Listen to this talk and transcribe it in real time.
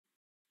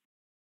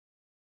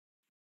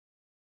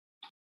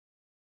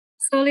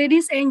So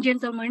ladies and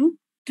gentlemen,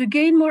 to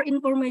gain more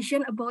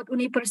information about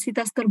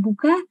Universitas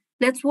Terbuka,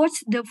 let's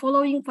watch the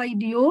following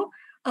video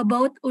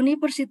about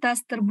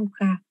Universitas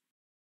Terbuka.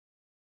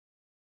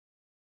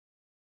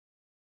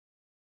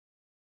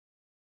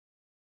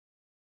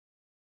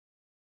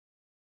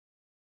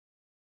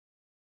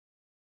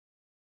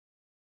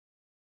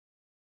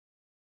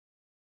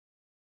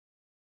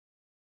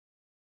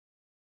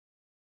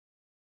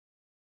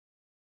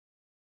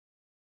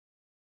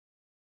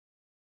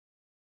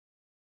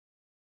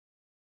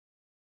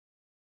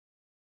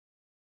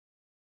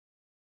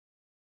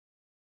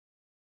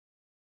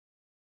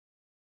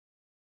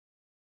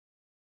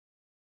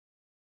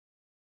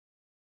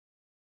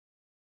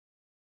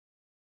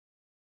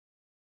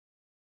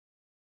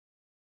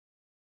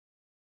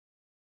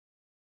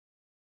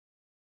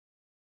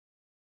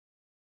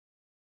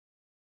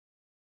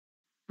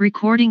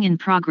 Recording in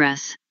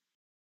progress.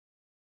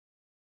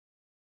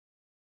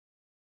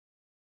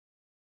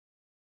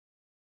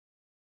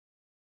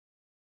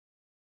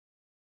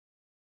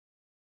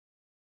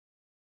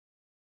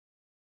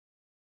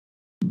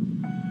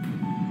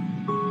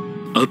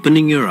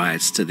 Opening your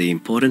eyes to the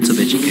importance of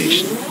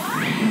education.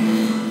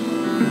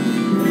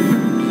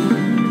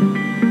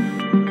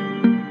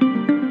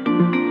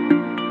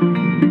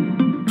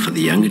 For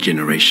the younger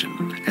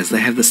generation, as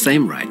they have the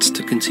same rights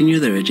to continue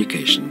their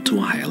education to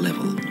a higher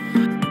level.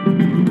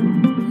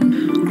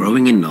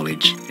 Growing in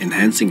knowledge,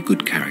 enhancing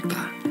good character,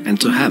 and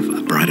to have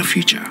a brighter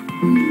future.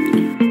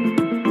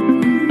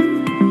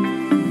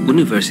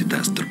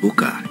 Universitas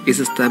Terbuka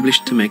is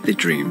established to make the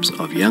dreams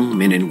of young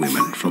men and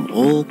women from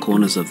all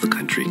corners of the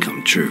country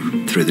come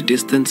true through the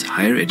distance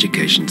higher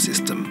education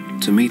system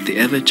to meet the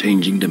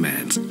ever-changing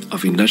demands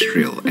of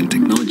industrial and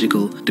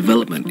technological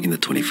development in the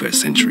 21st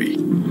century.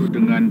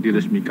 Dengan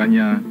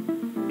diresmikannya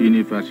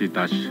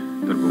Universitas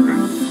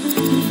Terbuka.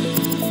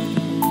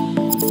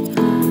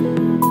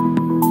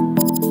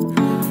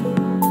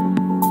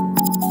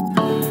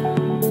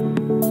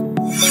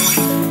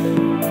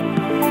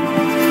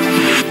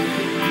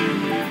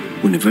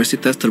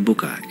 Universitas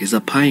Terbuka is a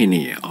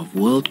pioneer of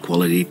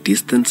world-quality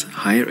distance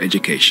higher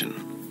education,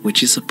 which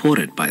is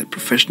supported by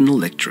professional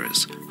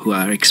lecturers who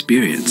are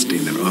experienced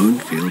in their own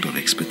field of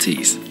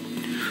expertise.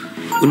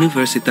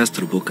 Universitas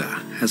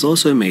Terbuka has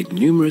also made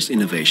numerous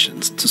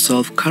innovations to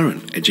solve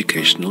current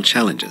educational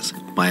challenges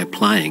by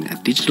applying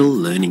a digital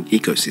learning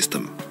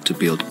ecosystem to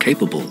build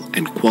capable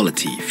and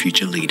quality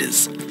future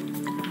leaders.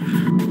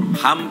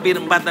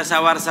 Hampir 4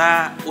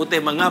 dasawarsa UT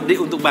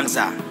mengabdi untuk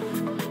bangsa.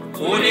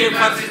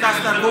 Universitas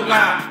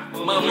Terbuka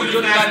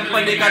mewujudkan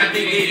pendidikan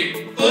tinggi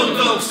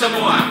untuk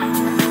semua.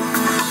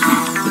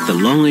 With the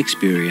long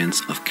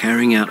experience of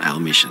carrying out our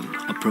mission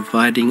of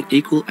providing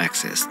equal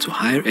access to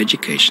higher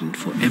education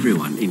for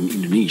everyone in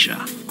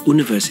Indonesia,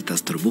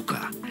 Universitas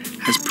Terbuka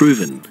has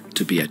proven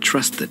to be a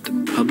trusted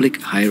public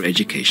higher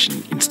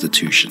education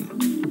institution.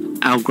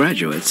 Our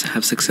graduates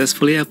have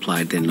successfully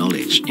applied their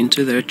knowledge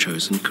into their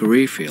chosen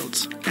career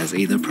fields as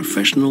either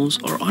professionals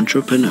or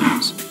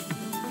entrepreneurs.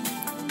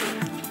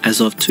 As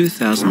of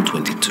 2022,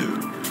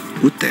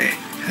 UT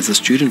has a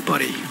student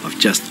body of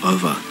just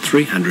over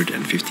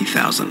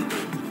 350,000.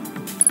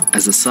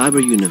 As a cyber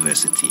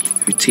university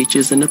who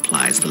teaches and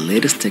applies the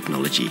latest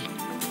technology,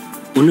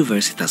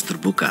 Universitas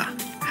Terbuka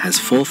has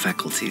 4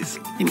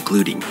 faculties,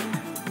 including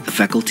the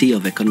Faculty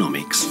of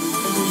Economics,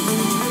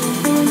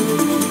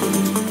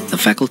 the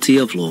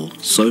Faculty of Law,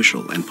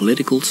 Social and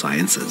Political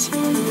Sciences,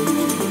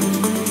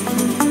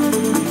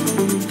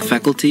 the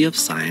Faculty of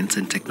Science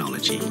and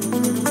Technology,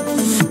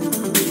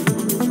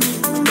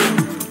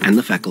 and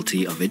the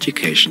Faculty of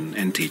Education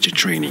and Teacher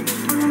Training.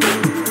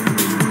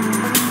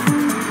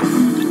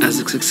 As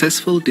a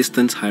successful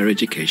distance higher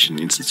education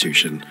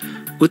institution,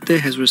 UT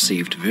has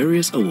received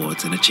various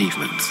awards and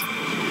achievements.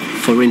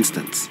 For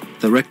instance,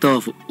 the rector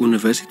of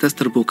Universitas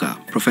Terbuka,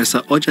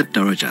 Professor Ojat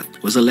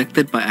Darajat, was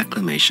elected by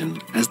acclamation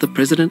as the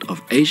president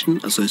of Asian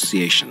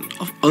Association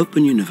of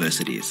Open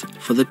Universities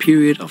for the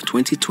period of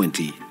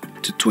 2020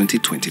 to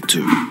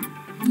 2022.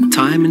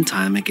 Time and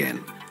time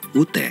again,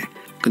 UT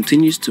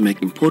continues to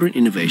make important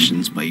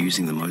innovations by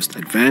using the most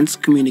advanced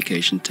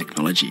communication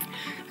technology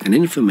and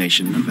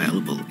information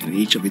available in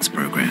each of its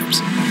programs.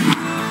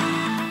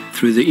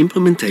 Through the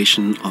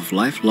implementation of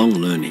lifelong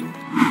learning,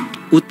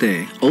 UT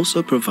also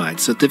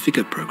provides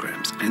certificate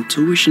programs and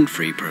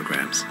tuition-free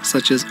programs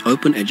such as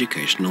open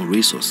educational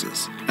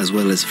resources, as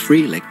well as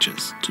free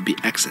lectures to be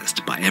accessed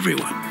by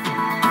everyone.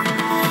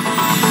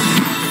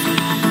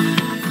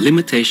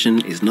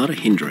 Limitation is not a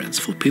hindrance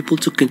for people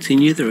to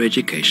continue their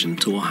education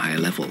to a higher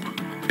level,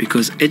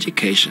 because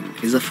education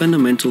is a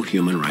fundamental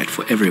human right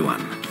for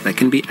everyone that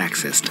can be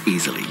accessed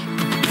easily.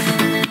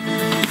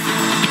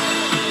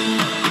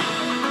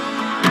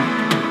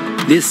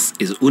 This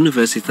is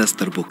Universitas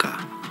Terbuka,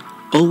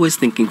 always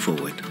thinking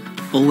forward,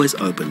 always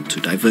open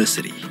to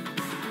diversity.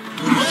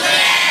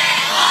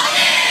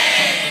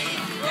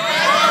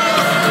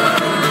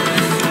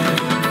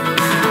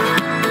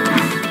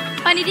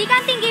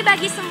 Pendidikan tinggi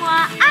bagi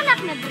semua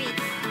anak negeri.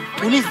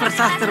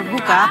 Universitas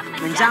Terbuka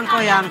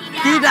menjangkau yang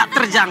tidak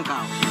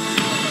terjangkau.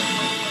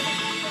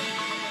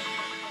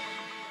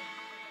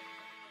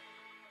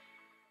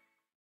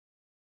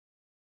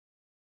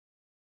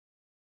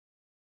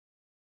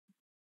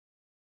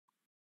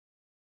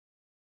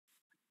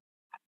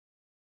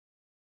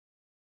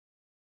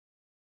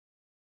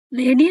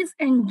 Ladies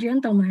and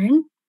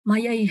gentlemen,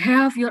 may I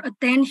have your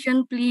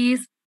attention,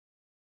 please?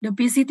 The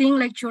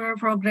visiting lecturer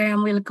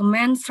program will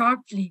commence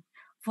shortly.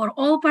 For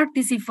all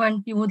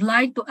participants, we would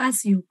like to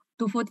ask you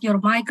to put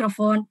your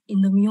microphone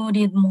in the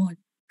muted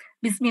mode.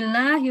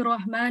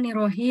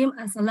 Bismillahirrahmanirrahim.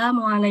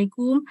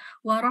 Assalamualaikum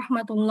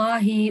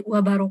warahmatullahi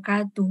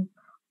wabarakatuh.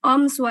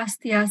 Om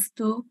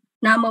Swastiastu,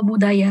 Namo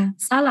Buddhaya,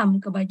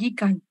 Salam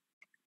Kebajikan.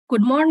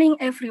 Good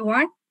morning,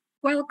 everyone.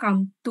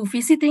 Welcome to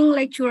visiting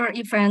lecturer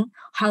event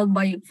held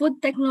by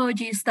Food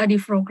Technology Study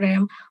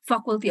Program,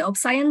 Faculty of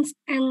Science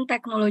and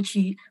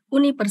Technology,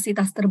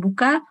 Universitas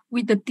Terbuka,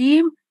 with the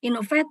theme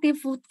Innovative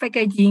Food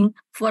Packaging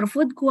for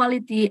Food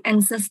Quality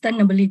and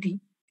Sustainability.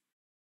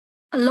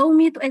 Allow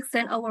me to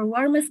extend our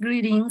warmest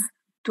greetings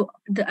to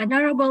the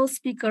honorable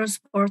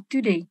speakers for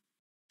today.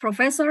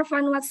 Professor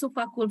Vanwat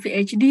Supakul,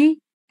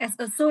 PhD, as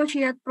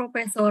Associate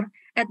Professor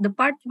at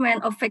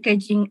Department of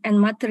Packaging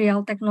and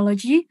Material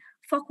Technology,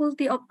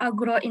 Faculty of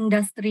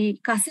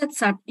Agro-Industry,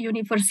 Kasetsart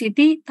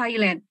University,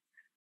 Thailand.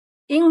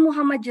 Ing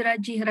Muhammad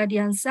Jiraji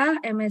Radiansah,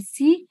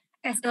 MSc,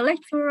 as a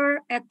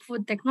lecturer at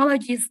Food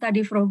Technology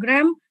Study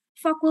Program,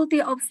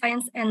 Faculty of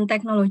Science and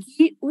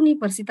Technology,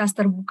 Universitas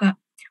Terbuka.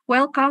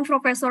 Welcome,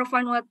 Professor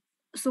Vanwat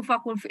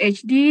Supakul,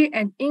 PhD,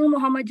 and Ing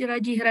Muhammad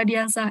Jiraji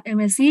Radiansah,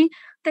 MSc.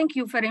 Thank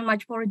you very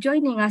much for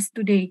joining us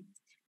today.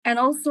 And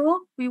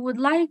also, we would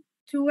like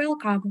to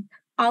welcome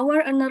our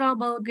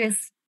honorable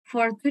guest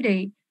for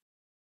today,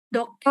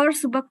 Dr.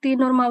 Subakti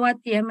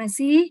Nurmawati,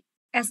 MSc,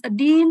 as a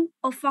Dean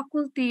of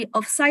Faculty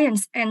of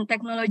Science and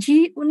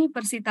Technology,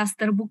 Universitas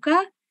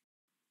Terbuka.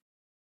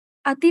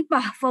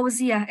 Atifah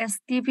Fauzia,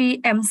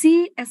 STP,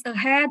 MC, as a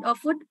Head of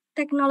Food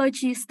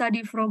Technology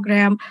Study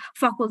Program,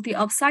 Faculty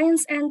of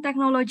Science and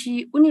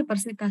Technology,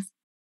 Universitas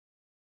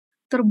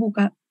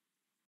Terbuka.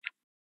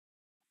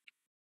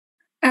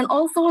 And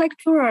also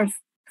lecturers,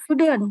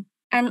 students,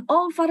 and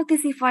all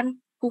participants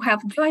who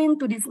have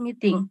joined to this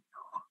meeting.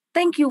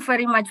 Thank you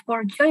very much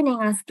for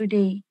joining us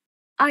today.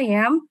 I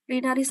am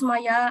Rina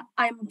Rismaya.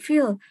 I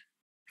feel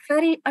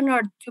very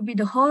honored to be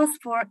the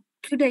host for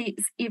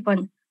today's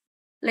event.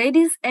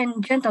 Ladies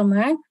and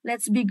gentlemen,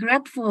 let's be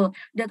grateful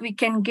that we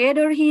can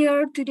gather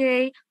here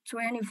today,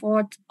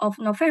 24th of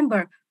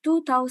November,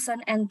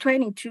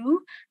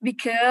 2022,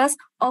 because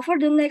over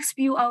the next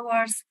few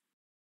hours,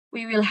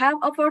 we will have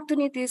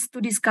opportunities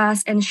to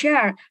discuss and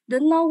share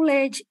the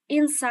knowledge,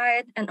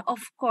 insight, and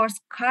of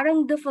course,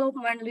 current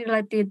development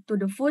related to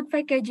the food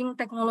packaging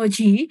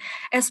technology,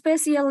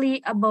 especially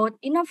about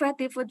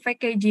innovative food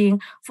packaging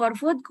for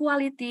food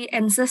quality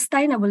and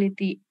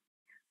sustainability.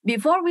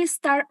 Before we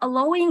start,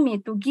 allowing me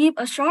to give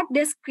a short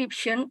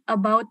description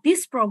about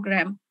this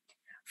program.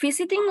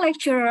 Visiting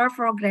lecturer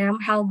program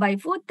held by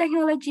Food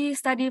Technology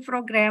Study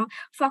Program,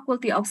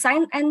 Faculty of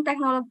Science and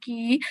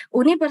Technology,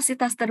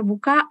 Universitas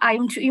Terbuka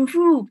aim to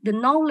improve the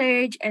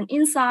knowledge and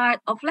insight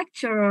of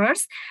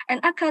lecturers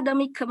and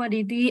academic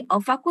community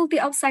of Faculty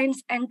of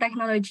Science and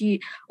Technology,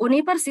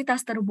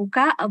 Universitas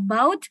Terbuka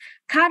about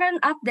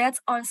current updates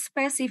on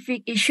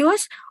specific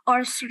issues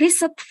or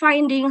research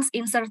findings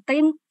in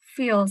certain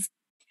fields.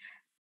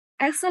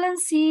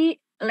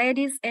 Excellency,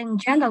 ladies and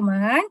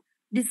gentlemen,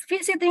 this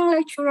visiting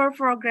lecturer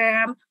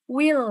program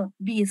will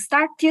be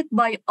started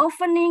by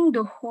opening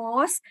the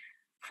host,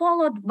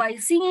 followed by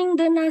singing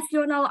the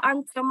national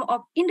anthem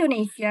of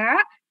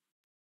Indonesia,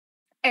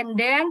 and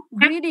then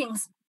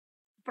greetings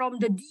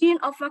from the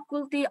Dean of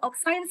Faculty of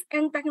Science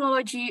and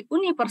Technology,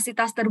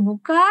 Universitas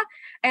Terbuka.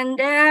 And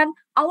then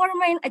our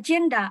main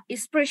agenda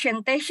is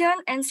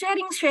presentation and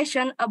sharing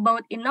session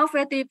about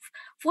innovative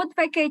food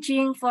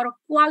packaging for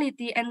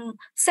quality and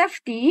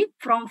safety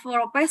from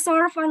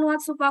Professor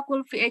Vanwat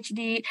Supakul,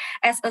 PhD,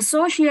 as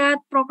Associate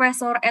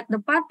Professor at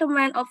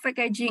Department of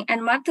Packaging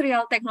and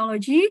Material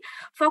Technology,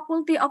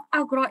 Faculty of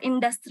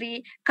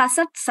Agro-Industry,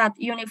 Kasetsart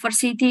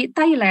University,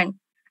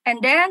 Thailand. And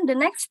then the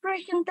next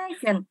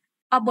presentation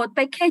about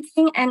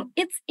packaging and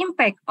its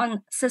impact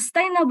on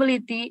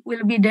sustainability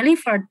will be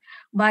delivered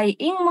by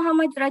Ing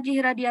Muhammad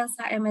Raji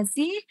Radiansa, MSc,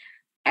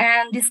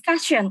 and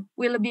discussion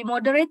will be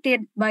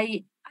moderated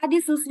by Adi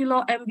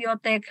Susilo,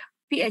 MBiotek,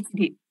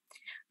 PhD.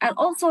 And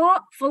also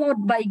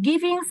followed by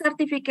giving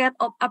certificate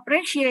of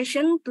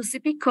appreciation to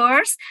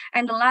speakers,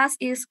 and the last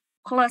is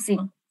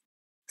closing.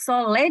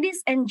 So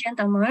ladies and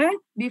gentlemen,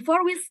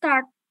 before we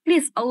start,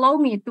 please allow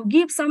me to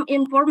give some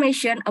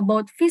information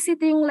about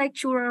visiting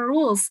lecturer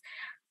rules.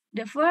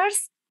 The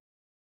first,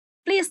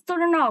 please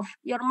turn off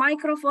your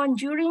microphone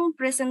during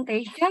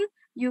presentation.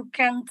 You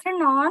can turn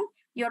on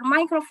your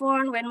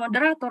microphone when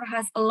moderator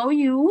has allowed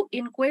you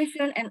in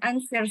question and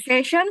answer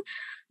session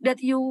that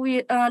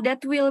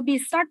will be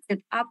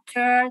started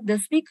after the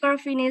speaker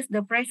finish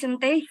the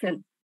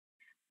presentation.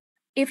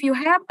 If you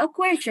have a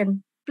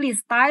question,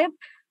 please type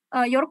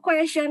your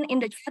question in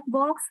the chat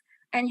box,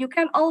 and you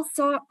can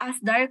also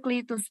ask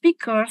directly to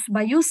speakers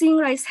by using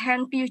raise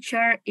hand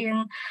feature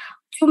in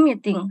Zoom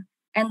meeting.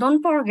 And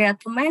don't forget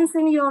to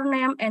mention your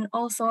name and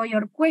also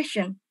your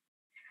question.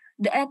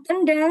 The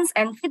attendance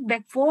and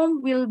feedback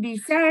form will be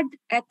shared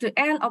at the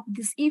end of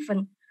this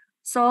event.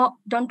 So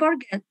don't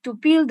forget to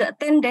fill the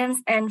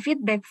attendance and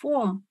feedback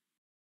form.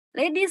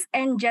 Ladies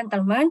and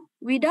gentlemen,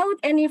 without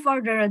any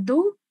further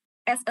ado,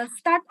 as a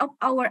start of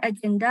our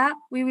agenda,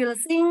 we will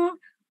sing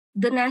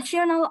the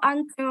national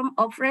anthem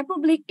of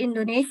Republic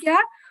Indonesia.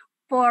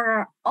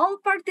 For all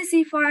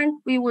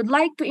participants, we would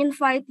like to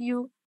invite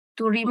you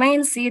to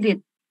remain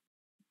seated.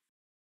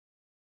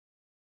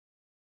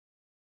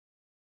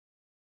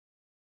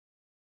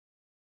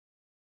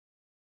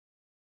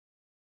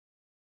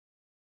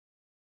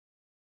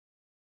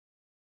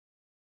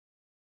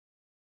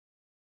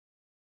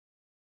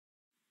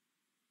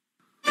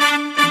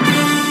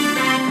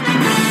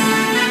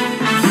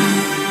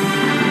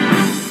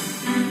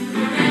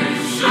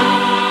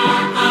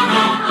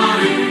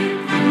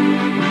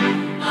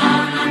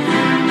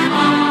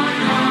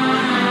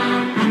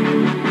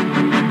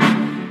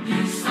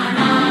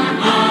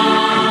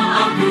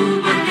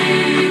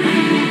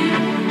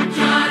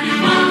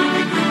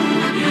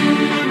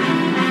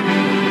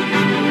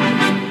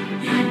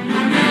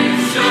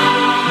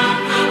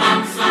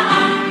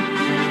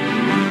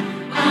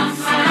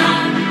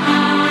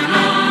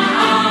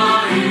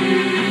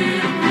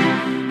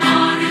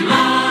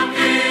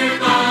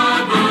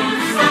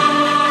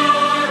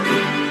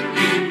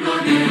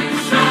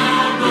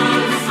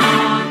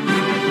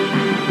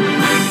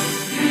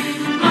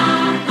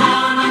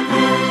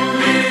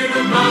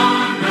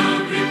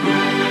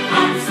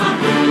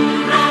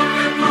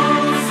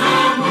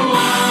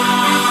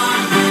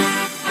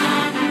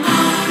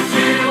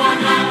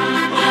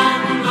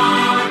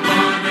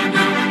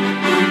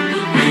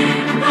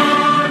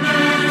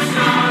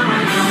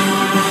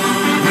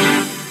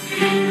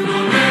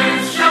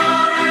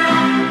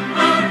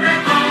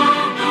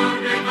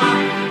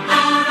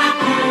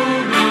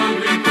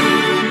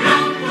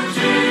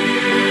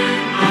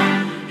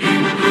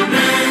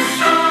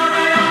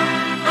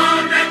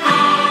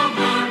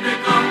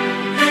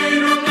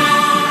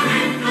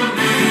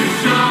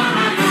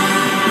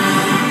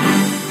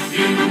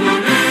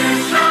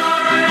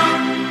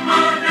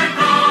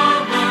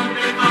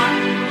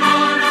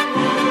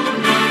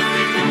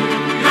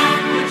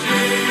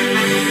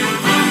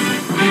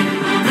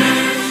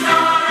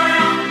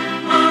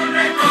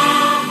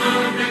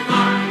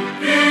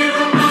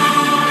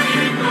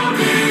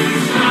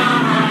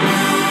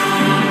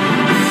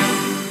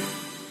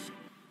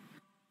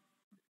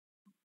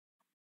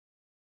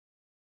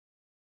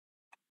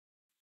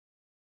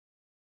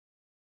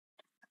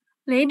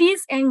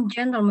 Ladies and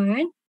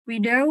gentlemen,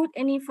 without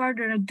any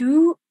further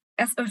ado,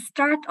 as a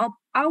start of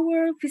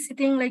our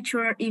visiting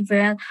lecturer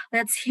event,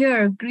 let's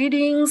hear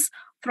greetings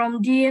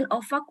from Dean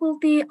of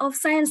Faculty of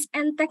Science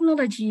and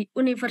Technology,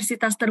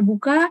 Universitas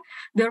Terbuka.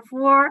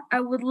 Therefore, I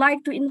would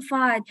like to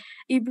invite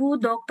Ibu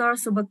Dr.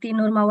 Subakti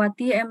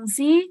Nurmawati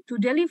MC to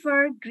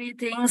deliver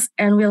greetings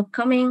and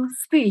welcoming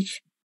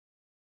speech.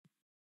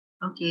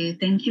 Okay,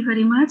 thank you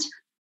very much.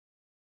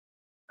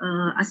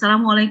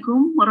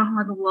 Assalamualaikum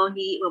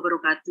warahmatullahi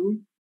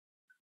wabarakatuh.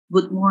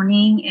 Good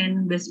morning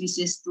and best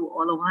wishes to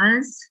all of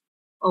us.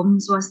 Om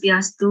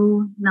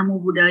Swastiastu,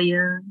 Namo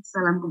Buddhaya,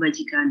 Salam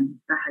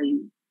Kebajikan,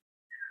 Rahayu.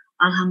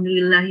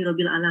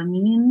 Alhamdulillahirabbil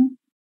alamin.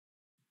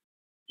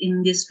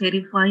 In this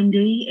very fine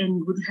day and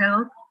good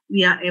health,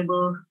 we are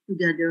able to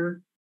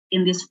gather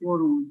in this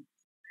forum.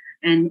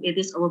 And it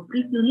is our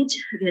privilege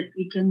that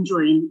we can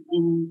join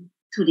in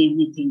today's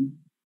meeting.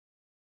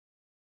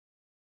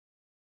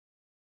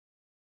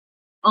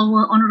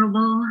 Our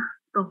Honorable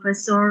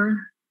Professor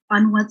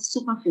Panwat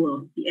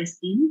Supakul,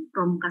 PhD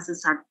from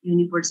Kasetsart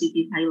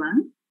University,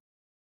 Thailand.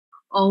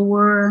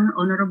 Our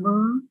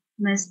Honorable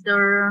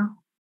Master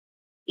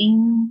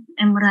Ing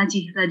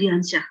Emraji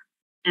Radiansyah,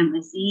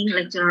 MSc,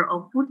 Lecturer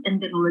of Food and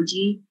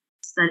Technology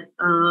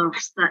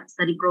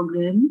Study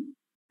Program,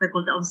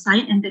 Fakultas of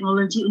Sains and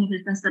Teknologi,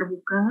 Universitas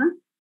Terbuka.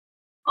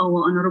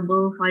 Our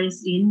Honorable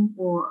Vice Dean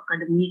for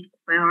Academic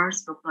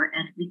Affairs, Dr.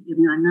 Erdik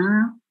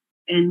Yuniana,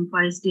 and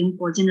Vice Dean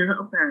for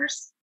General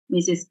Affairs,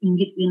 Mrs.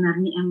 Inggit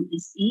Winarni,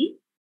 MSc,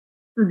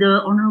 to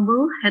the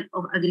Honorable Head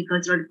of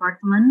Agricultural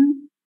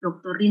Department,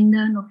 Dr.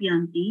 Rinda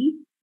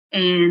Novianti,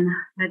 and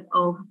Head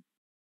of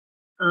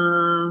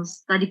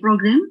Study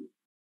Program,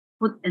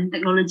 Food and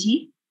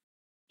Technology,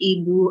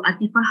 Ibu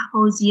Atifah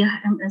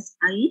Fauziah,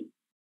 MSI,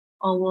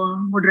 our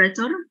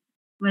moderator,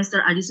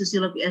 Mr. Adi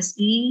Susilo,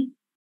 PhD,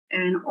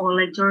 and all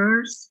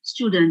lecturers,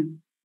 students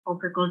of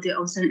Faculty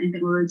of Science and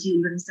Technology,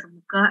 Universitas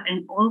Terbuka,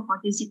 and all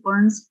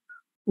participants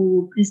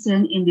who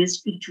present in this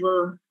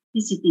virtual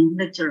visiting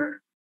lecture.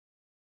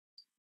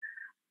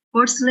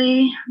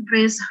 Firstly,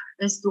 praise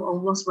is to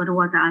Allah Subhanahu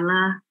wa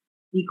Ta'ala.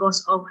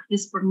 Because of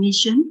His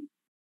permission,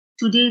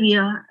 today we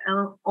are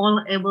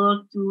all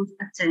able to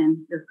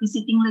attend the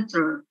visiting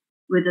lecture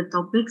with the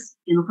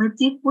topics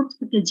innovative food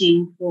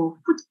packaging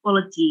for food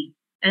quality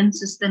and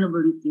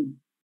sustainability.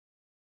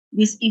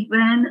 This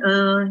event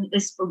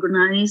is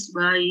organized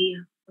by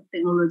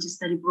Technology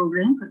Study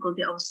Program,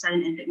 Faculty of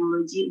Science and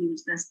Technology,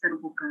 Universitas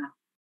Terbuka.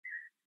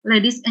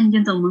 Ladies and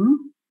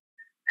gentlemen,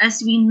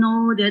 as we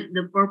know that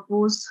the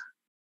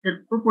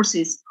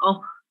purposes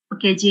of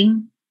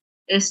packaging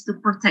is to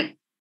protect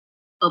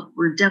a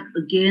product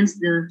against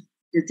the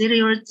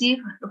deteriorative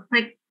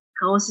effect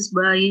caused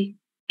by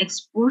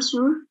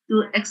exposure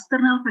to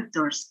external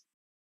factors.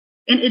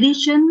 In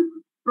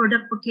addition,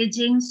 product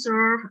packaging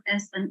serves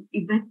as an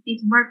effective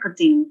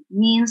marketing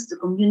means to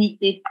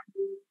communicate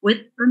with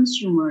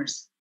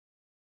consumers.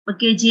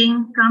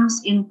 Packaging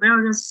comes in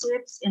various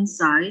shapes and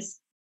sizes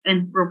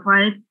and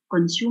provides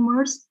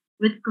consumers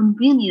with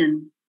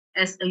convenience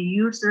as a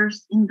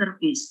user's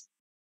interface.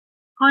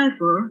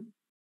 However,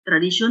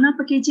 traditional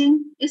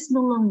packaging is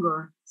no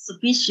longer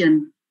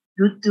sufficient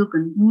due to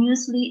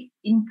continuously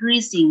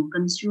increasing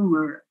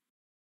consumer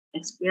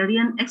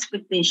experience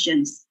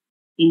expectations,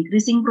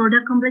 increasing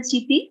product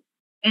complexity,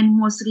 and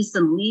most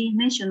recently,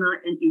 national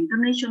and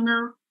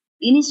international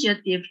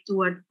initiatives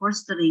toward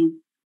fostering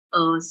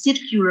a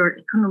circular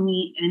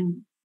economy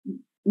and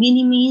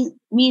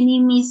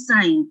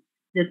minimizing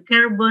the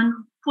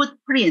carbon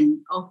footprint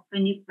of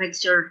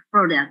manufactured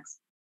products.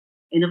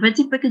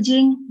 Innovative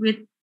packaging with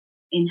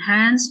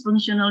enhanced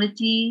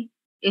functionality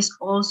is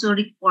also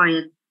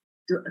required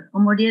to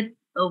accommodate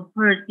a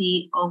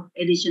variety of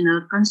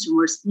additional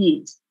consumers'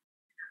 needs.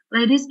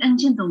 Ladies and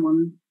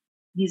gentlemen,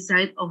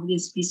 beside of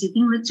these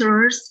visiting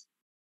lecturers,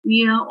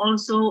 we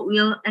also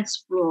will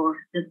explore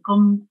the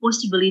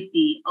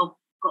possibility of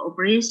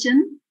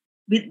cooperation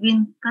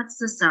between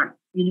Katsasar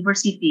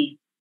University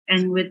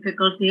and with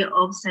Faculty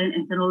of Sains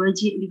and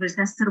Teknologi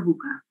Universitas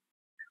Terbuka.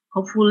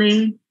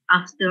 Hopefully,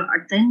 after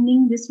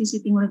attending this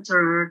visiting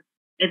lecture,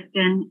 it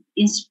can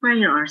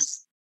inspire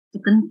us to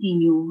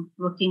continue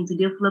working to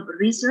develop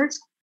research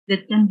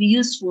that can be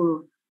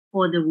useful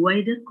for the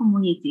wider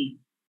community.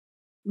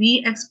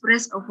 We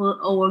express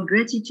our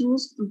gratitude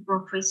to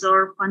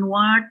Professor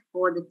Panwat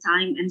for the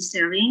time and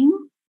sharing.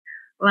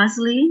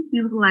 Lastly,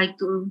 we would like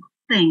to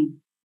thank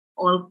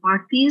all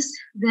parties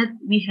that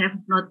we have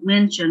not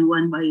mentioned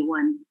one by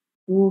one,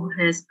 who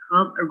has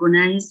helped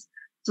organize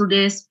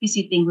today's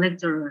visiting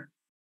lecturer.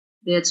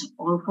 That's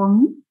all for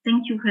me.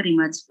 Thank you very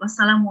much.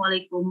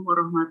 Wassalamualaikum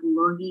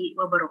warahmatullahi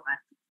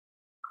wabarakatuh.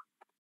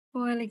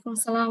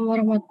 Waalaikumsalam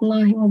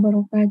warahmatullahi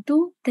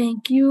wabarakatuh.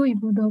 Thank you,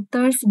 Ibu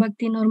Dr.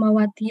 Bakti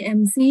Normawati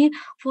MC,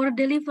 for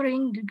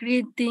delivering the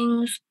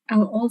greetings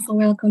and also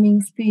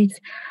welcoming speech.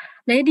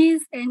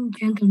 Ladies and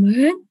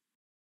gentlemen,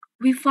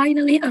 we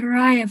finally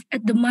arrived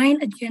at the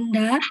main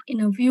agenda. In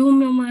a few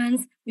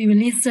moments, we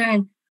will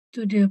listen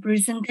to the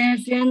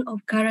presentation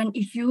of current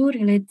issue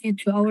related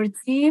to our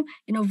theme,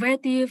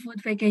 Innovative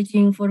Food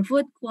Packaging for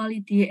Food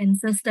Quality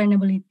and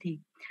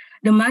Sustainability.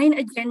 The main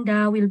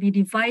agenda will be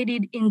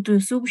divided into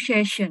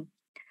sub-sessions.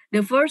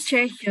 The first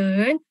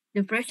session,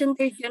 the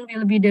presentation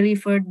will be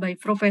delivered by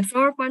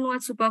Professor Panwat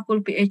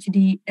Supakul,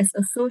 PhD, as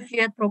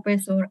Associate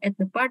Professor at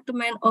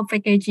Department of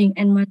Packaging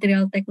and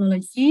Material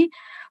Technology,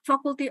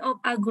 Faculty of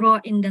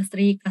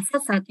Agro-Industry,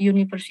 Kasasat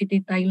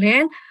University,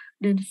 Thailand.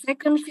 The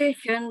second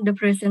session, the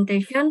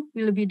presentation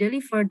will be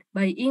delivered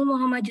by Ing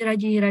Muhammad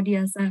Jiraji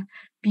Radiasa,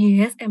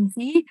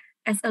 BSMC,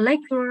 as a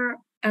lecturer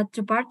at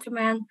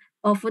Department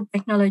of Food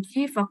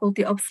Technology,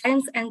 Faculty of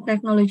Science and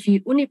Technology,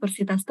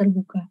 Universitas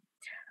Terbuka.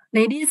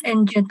 Ladies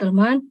and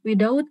gentlemen,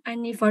 without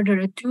any further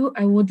ado,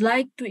 I would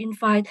like to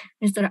invite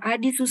Mr.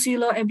 Adi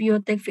Susilo,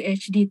 Ebiotek,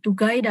 PhD, to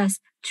guide us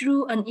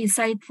through an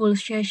insightful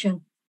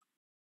session.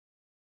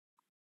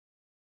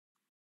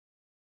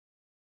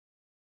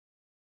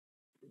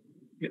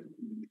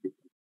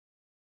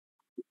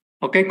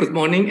 Okay, good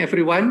morning,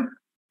 everyone.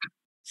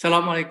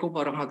 Assalamualaikum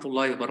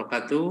warahmatullahi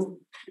wabarakatuh.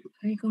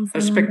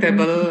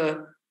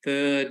 Respectable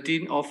the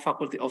Dean of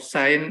Faculty of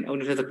Science,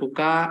 Universitas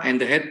Terbuka,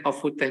 and the Head of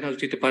Food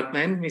Technology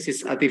Department,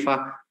 Mrs.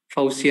 Atifah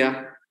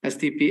Fauzia,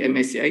 STP,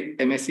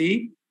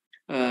 MSc,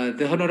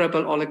 the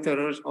Honorable all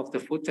lecturers of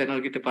the Food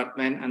Technology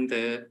Department, and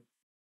the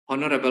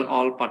Honorable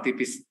all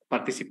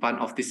participants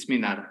of this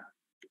seminar.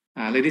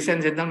 Ladies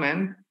and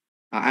gentlemen,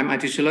 I'm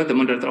Adi Susilo, the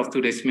moderator of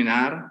today's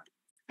seminar.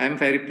 I'm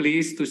very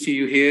pleased to see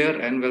you here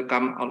and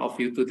welcome all of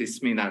you to this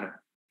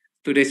seminar.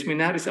 Today's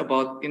seminar is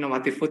about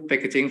innovative food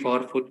packaging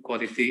for food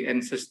quality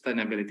and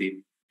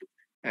sustainability.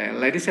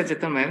 Ladies and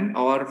gentlemen,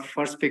 our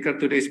first speaker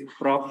today is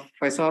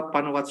Professor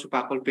Panwat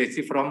Supakul,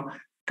 PhD from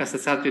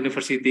Kasasat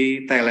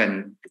University,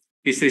 Thailand.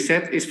 His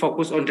research is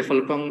focused on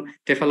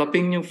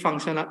developing new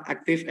functional,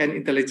 active, and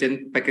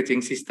intelligent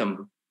packaging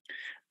system.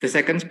 The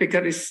second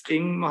speaker is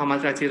Ing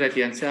Muhammad Raji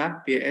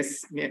Radiansyah,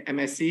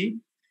 MSc.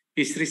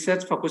 His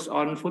research focused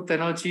on food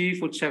technology,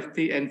 food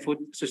safety, and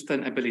food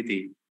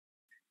sustainability.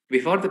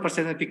 Before the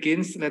presentation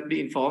begins, let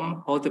me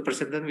inform how the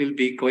presentation will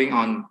be going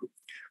on.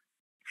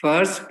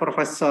 First,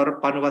 Professor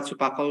Panwat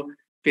Supakul,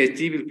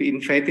 PhD, will be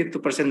invited to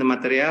present the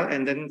material,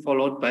 and then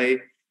followed by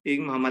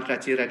Ing Muhammad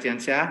Raji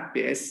Radiansyah,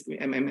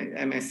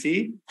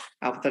 MSc.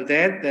 After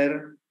that,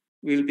 there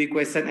will be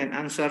question and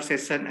answer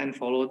session and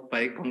followed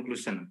by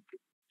conclusion.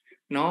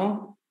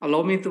 Now,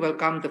 allow me to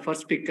welcome the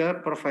first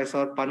speaker,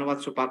 Professor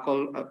Panwat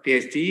Supakul,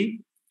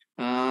 PhD,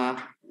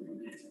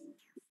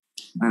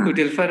 to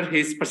deliver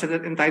his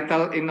presentation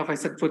entitled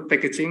Innovative Food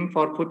Packaging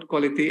for Food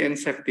Quality and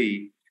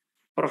Safety.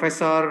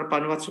 Professor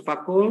Panwat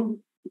Supakul,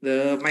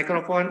 the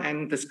microphone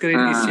and the screen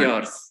is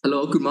yours.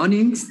 Hello, good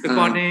morning. Good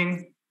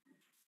morning.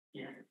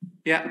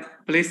 Yeah,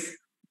 please.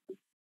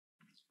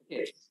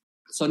 Okay.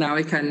 So now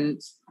I can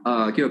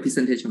give a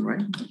presentation,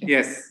 right? Okay.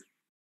 Yes.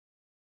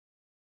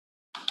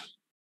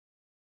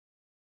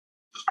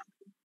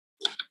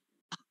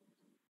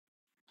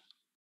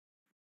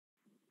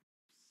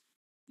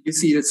 You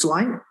see the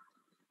slide?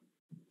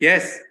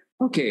 Yes.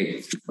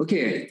 Okay.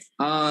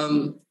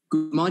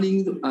 Good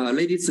morning,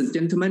 ladies and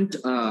gentlemen.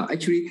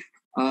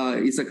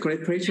 It's a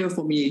great pleasure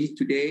for me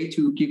today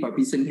to give our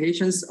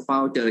presentations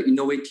about the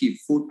innovative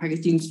food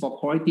packaging for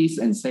qualities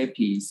and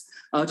safeties.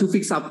 To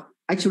fix up,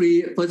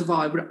 first of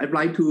all, I'd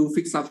like to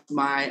fix up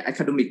my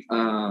academic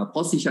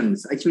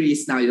positions.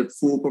 It's now a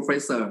full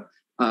professor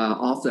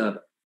of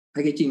the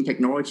packaging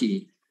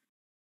technology.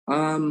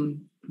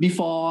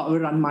 Before I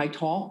run my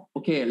talk,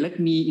 let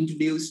me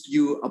introduce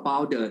you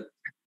about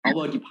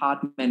our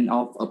department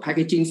of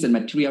packaging and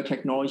material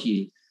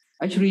technology.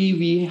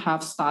 We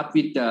have started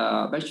with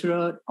the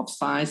Bachelor of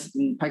Science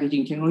in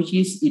Packaging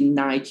Technologies in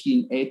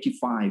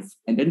 1985,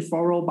 and then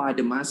followed by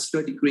the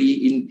Master degree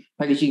in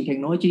Packaging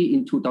Technology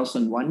in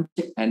 2001,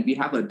 and we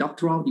have a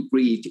doctoral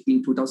degree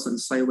in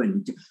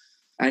 2007.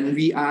 And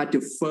we are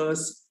the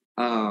first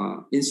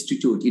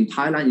institute in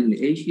Thailand and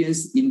Asia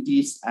in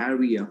this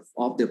area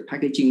of the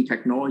packaging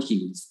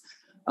technologies.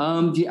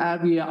 The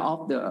area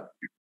of the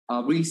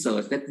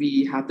research that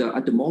we have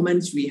at the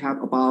moment, we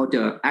have about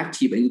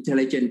active and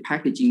intelligent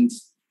packaging,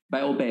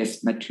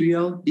 bio-based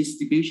material,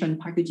 distribution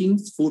packaging,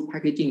 food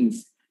packaging,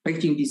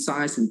 packaging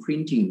design and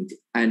printing,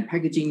 and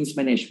packaging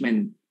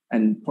management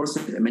and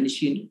process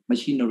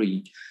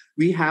machinery.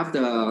 We have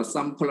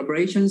some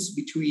collaborations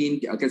between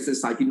the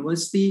Kansas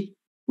University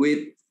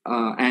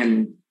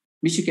and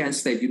Michigan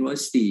State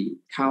University,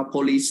 Cal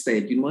Poly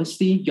State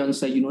University,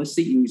 Yonsei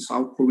University in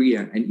South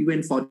Korea, and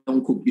even for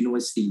Dongguk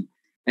University.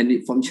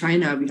 And from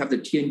China, we have the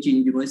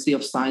Tianjin University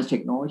of Science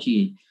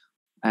Technology,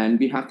 and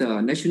we have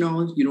the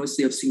National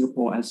University of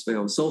Singapore as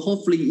well. So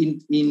hopefully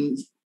in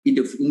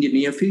the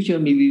near future,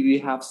 maybe we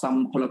have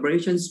some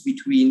collaborations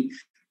between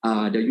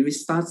the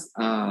Universitas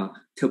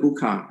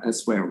Terbuka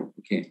as well.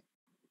 Okay.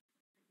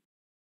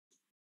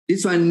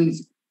 This one,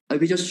 I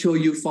will just show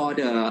you for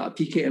the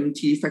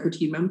PKMT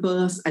faculty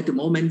members. At the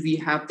moment, we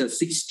have the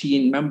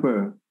 16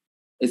 member.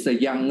 It's a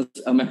young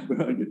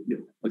member.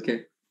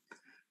 Okay.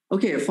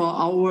 Okay, for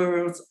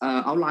our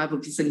outline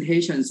of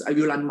presentations, I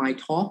will run my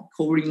talk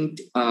covering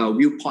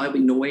viewpoint of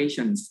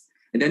innovations.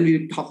 And then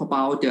we'll talk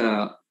about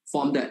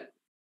from the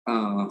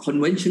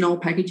conventional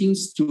packaging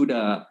to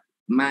the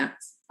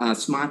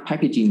smart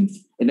packaging.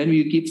 And then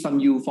we'll give some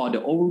view for the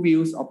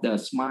overviews of the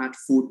smart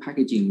food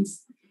packaging.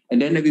 And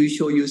then I will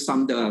show you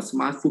some of the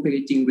smart food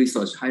packaging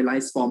research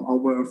highlights from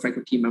our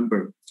faculty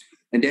member.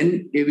 And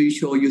then I will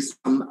show you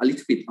a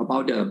little bit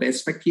about the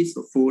best practice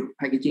of food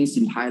packaging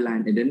in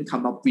Thailand, and then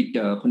come up with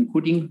the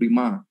concluding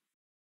remark.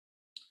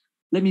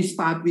 Let me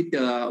start with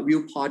the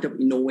viewpoint of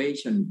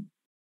innovation.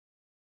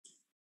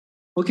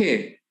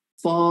 Okay,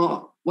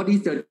 for what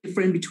is the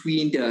difference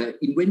between the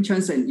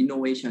inventions and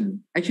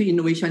innovation? Actually,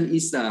 innovation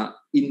is the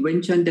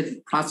invention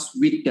that plus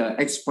with the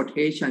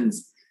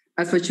exploitations,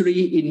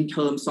 especially in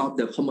terms of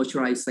the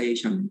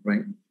commercialization,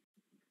 right?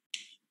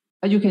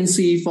 As you can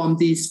see from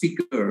this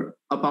figure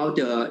about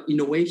the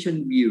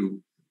innovation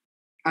view,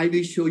 I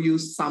will show you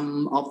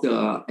some of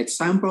the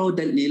examples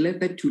that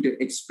related to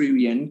the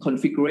experience,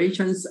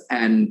 configurations,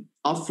 and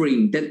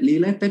offering that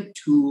related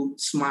to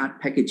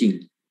smart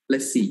packaging.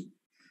 Let's see.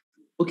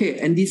 Okay,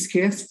 in this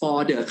case,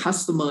 for the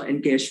customer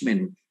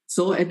engagement.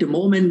 So at the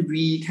moment,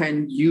 we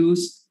can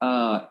use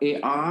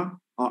AR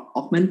or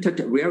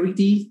augmented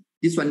reality,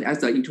 this one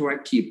as an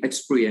interactive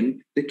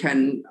experience that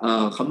can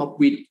come up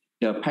with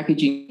the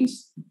packaging,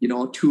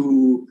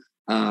 to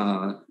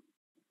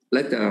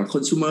let the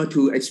consumer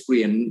to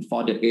experience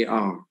for the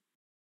AR.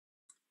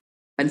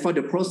 And for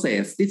the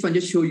process, this one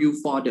just show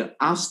you for the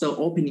after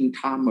opening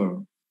timer.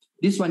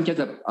 This one just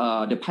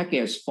the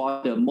package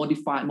for the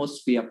modified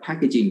atmosphere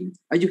packaging.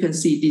 As you can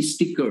see, this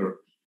sticker.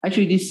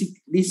 Actually,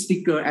 this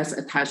sticker is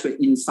attached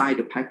inside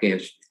the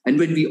package. And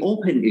when we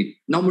open it,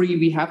 normally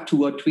we have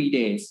 2 or 3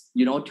 days,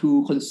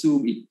 to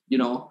consume it,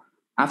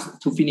 after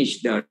to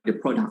finish the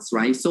products,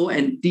 right? So,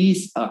 and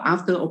these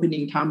after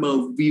opening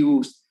timer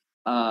views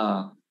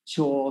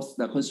shows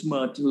the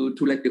consumer to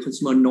let the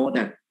consumer know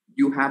that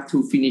you have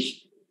to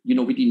finish,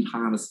 within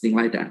time, something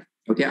like that.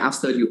 Okay,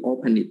 after you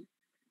open it.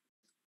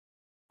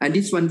 And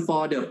this one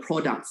for the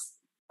products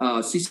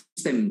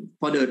system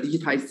for the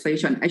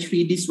digitization.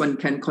 Actually, this one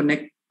can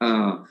connect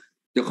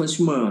the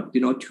consumer,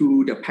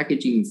 to the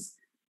packaging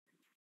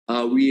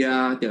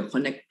via the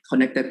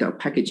connected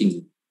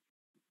packaging.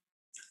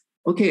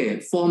 Okay,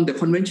 from the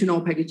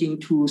conventional packaging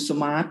to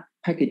smart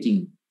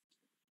packaging.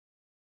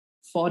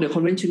 For the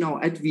conventional,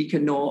 as we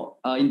can know,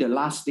 in the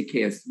last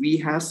decades, we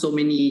have so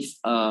many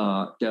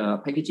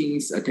the packaging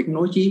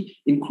technology,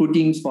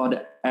 including for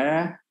the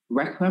air,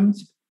 vacuum,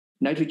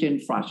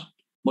 nitrogen flush,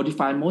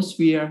 modified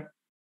atmosphere,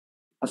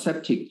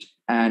 aseptic,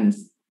 and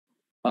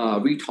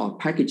retort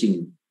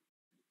packaging.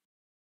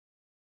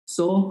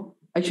 So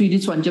actually,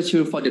 this one just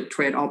here for the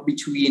trade-off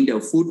between the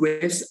food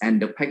waste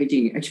and the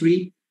packaging.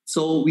 Actually,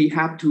 So we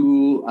have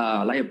to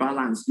like a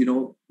balance,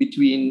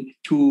 between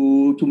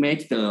to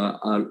make the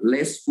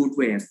less food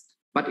waste.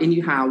 But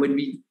anyhow, when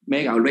we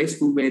make our less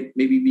food waste,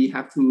 maybe we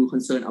have to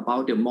concern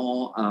about the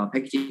more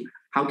packaging.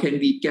 How can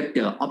we get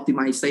the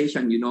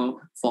optimization,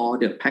 for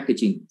the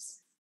packaging?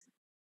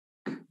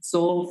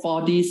 So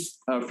for this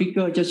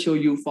figure, just show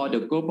you for the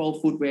global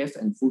food waste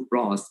and food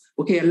loss.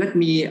 Okay, let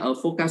me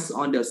focus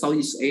on the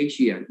Southeast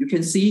Asia. You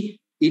can see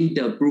in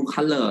the blue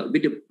color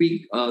with the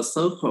big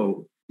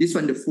circle, this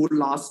one, the food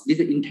loss, this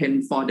is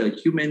intent for the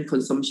human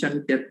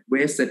consumption that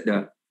wasted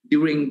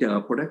during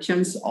the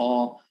productions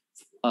or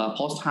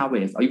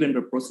post-harvest or even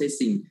the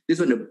processing. This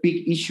was a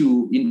big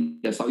issue in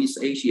the Southeast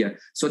Asia.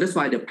 So that's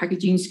why the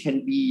packagings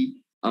can be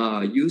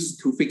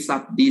used to fix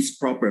up this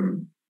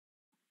problem.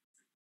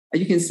 As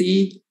you can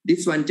see,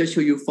 this one just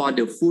show you for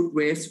the food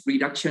waste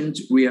reduction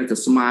via the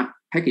smart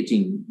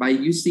packaging by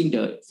using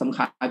the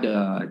smart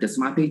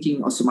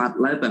packaging or smart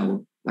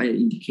label like an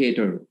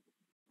indicator.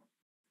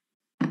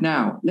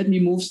 Now, let me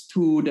move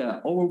to the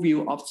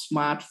overview of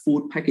smart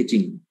food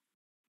packaging.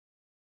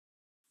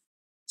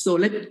 So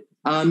let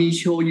me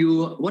show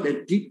you what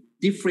is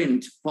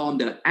different from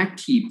the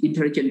active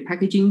intelligent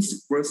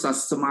packagings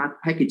versus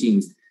smart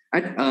packagings.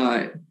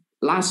 At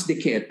last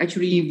decade,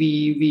 actually,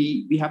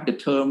 we have the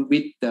term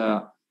with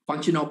the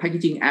functional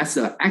packaging as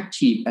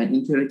active and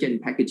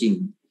intelligent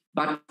packaging.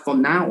 But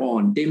from now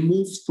on, they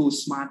move to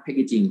smart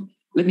packaging.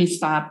 Let me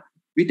start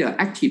with the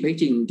active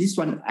packaging. This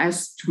one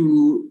has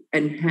to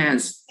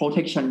enhance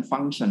protection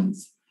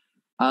functions.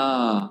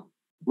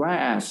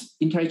 Whereas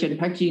intelligent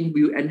packaging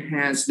will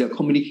enhance the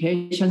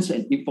communications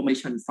and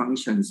information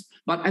functions.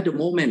 But at the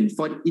moment,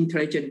 for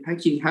intelligent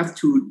packaging, have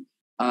to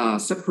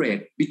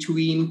separate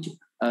between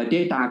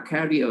data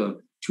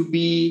carrier to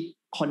be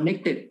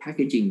connected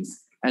packagings,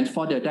 and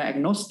for the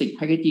diagnostic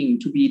packaging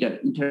to be the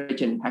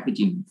intelligent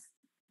packaging.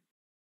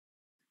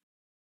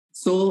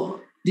 So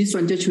this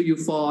one just show you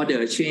for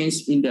the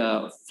change in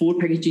the food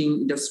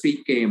packaging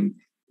industry game.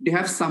 They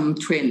have some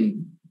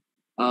trend,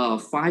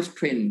 5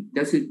 trend.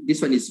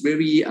 This one is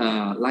very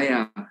like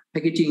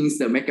packaging is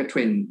the mega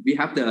trend. We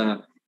have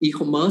the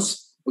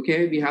e-commerce,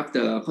 okay. We have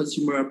the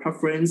consumer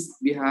preference.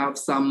 We have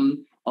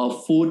some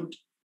food,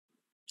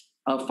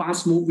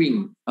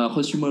 fast-moving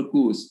consumer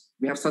goods.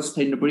 We have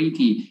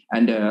sustainability,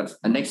 and the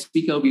next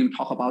speaker will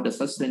talk about the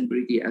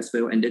sustainability as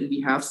well. And then we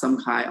have some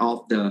kind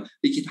of the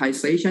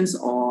digitizations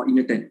or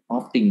Internet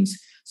of Things.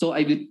 So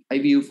I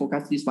will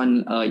focus this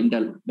one in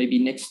the maybe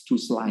next 2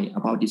 slides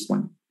about this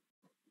one.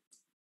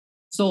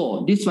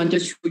 So this one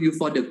just show you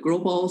for the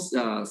global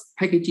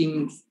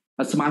packaging,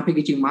 smart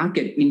packaging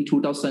market in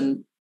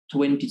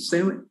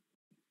 2027.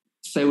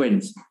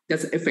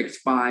 That's affected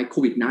by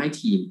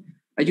COVID-19.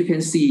 As you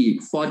can see,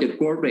 for the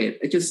growth rate,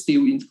 it just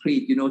still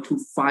increased, to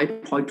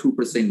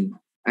 5.2%.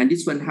 And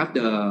this one have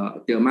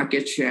the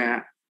market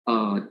share,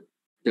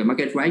 the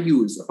market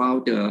values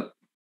about the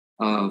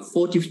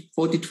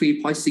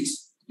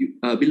 43.6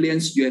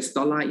 billion US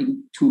dollar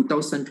in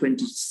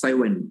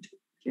 2027.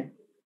 Okay.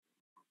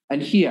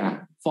 And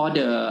here for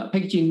the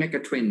packaging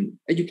megatrend,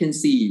 as you can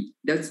see,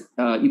 that's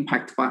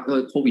impacted by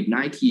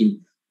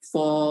COVID-19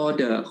 for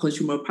the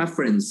consumer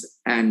preference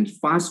and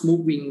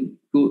fast-moving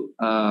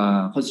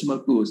consumer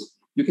goods.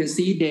 You can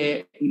see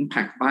they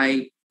impact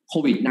by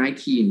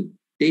COVID-19.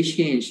 They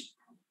change.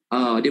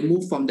 They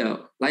move from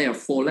the layer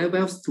 4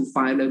 levels to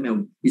 5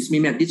 levels. It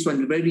means that this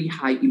one very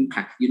high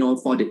impact,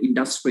 for the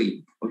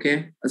industry,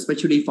 okay,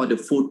 especially for the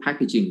food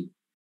packaging.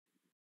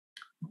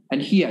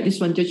 And here, this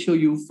one just show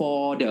you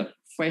for the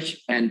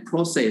fresh and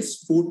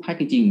processed food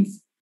packaging.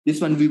 This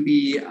one will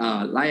be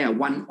like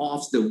one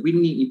of the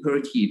winning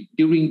imperative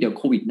during the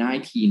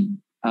COVID-19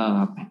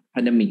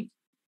 pandemic.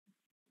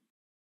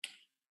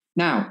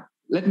 Now,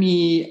 let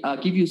me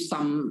give you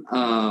some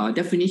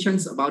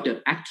definitions about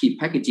the active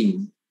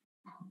packaging.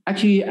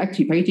 Actually,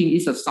 active packaging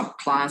is a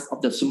subclass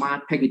of the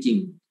smart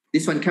packaging.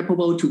 This one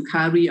capable to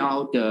carry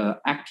out the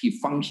active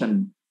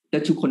function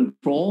that to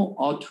control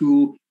or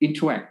to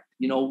interact,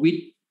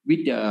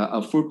 with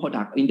the food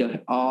product in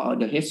the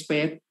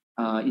headspace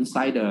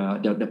inside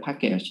the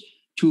package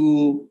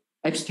to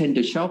extend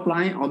the shelf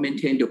life or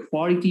maintain the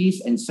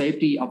qualities and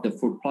safety of the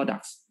food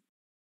products.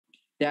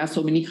 There are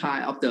so many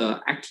kinds of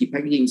the active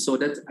packaging, so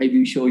that I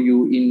will show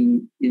you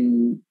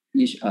in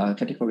each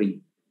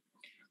category.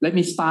 Let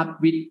me start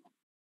with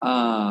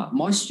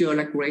moisture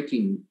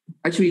regulating.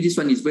 Actually, this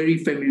one is very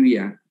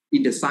familiar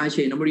in the science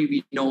chain. Normally,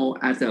 we know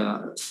as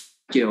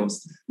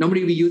gels.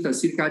 Normally, we use the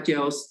silica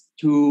gels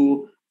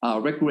to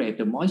regulate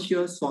the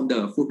moisture from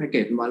the food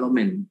package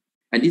environment.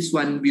 And this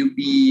one will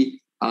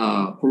be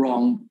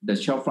prolong the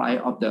shelf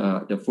life of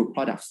the food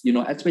products,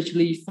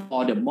 especially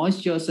for the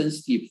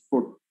moisture-sensitive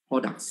food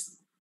products.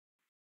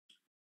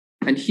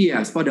 And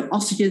here, for the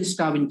oxygen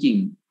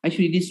scavenging,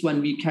 actually this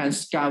one we can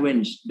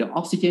scavenge the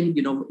oxygen,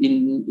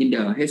 in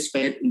the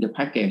headspace, in the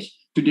package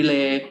to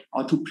delay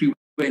or to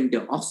prevent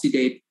the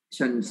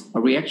oxidation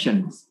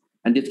reactions,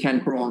 and it can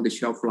prolong the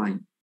shelf life.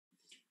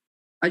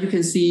 As you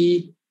can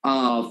see,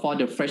 for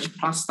the fresh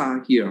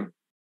pasta here,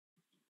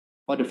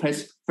 for the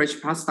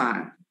fresh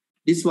pasta,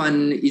 This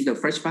one is the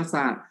fresh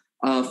pasta.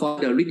 For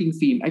the reading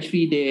film,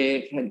 actually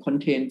they can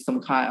contain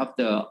some kind of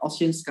the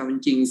oxygen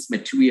scavenging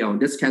material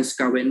that can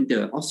scavenge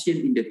the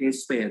oxygen in the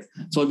headspace.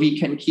 So we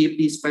can keep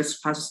this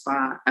fresh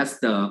pasta as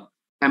the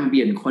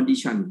ambient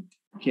condition.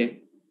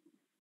 Okay.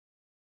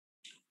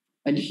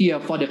 And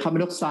here for the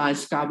carbon dioxide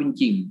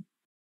scavenging,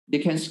 they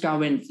can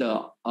scavenge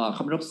the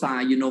carbon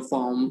dioxide,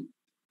 from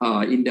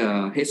in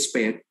the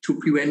headspace to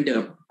prevent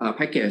the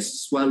package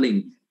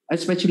swelling.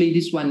 Especially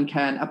this one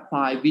can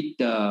apply with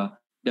the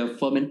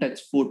fermented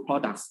food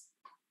products.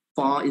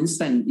 For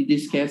instance, in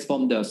this case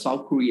from the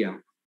South Korea,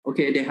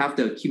 okay, they have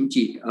the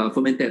kimchi,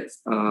 fermented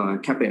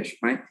cabbage,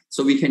 right?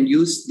 So we can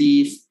use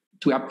these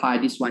to apply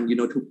this one,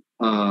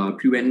 to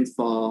prevent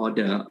for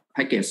the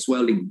package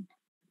swelling.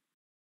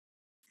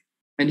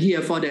 And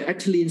here for the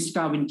ethylene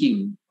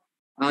scavenging,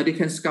 they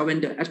can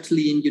scavenge the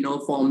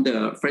ethylene, from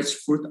the fresh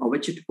fruit or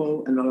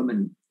vegetable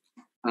environment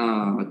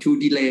to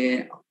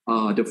delay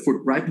the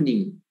fruit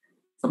ripening,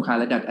 some kind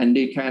like that, and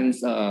they can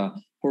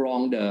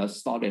prolong the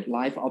storage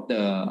life of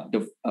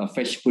the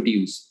fresh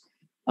produce.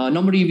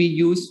 Normally we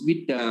use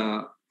with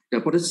the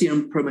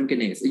potassium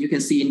permanganate. You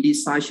can see in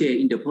this sachet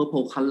in the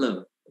purple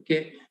color.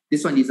 Okay,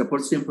 this one is a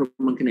potassium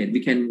permanganate.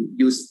 We can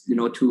use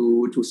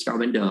to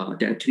scavenge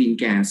the ethylene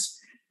gas.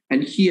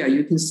 And here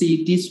you can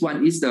see this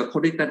one is the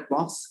corrugated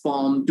box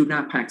from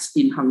Dunapax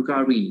in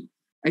Hungary.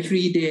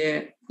 Actually,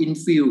 they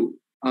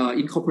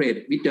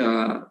incorporate with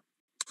the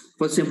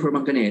potassium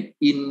permanganate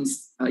in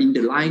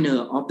the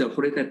liner of the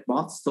corrugated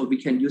box, so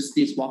we can use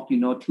this box,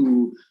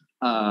 to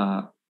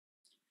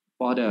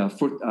for the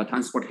fruit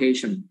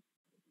transportation.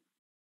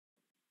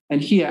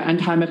 And here,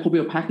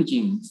 antimicrobial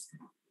packaging.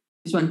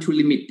 This one to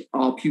limit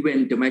or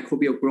prevent the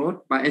microbial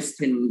growth by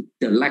extend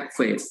the lag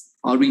phase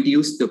or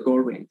reduce the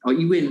growth rate, or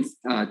even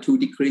to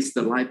decrease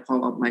the life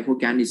of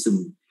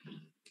microorganism.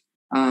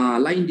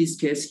 Like in this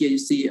case here, you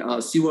see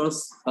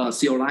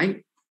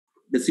zeolite.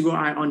 The silver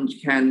ion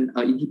can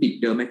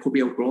inhibit the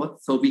microbial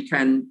growth, so we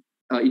can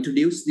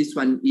introduce this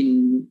one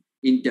in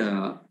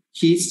the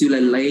heat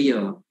sealant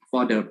layer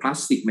for the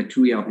plastic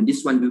material, and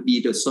this one will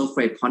be the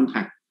surface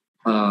contact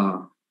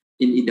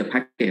in the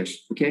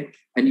package. Okay,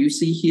 and you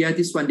see here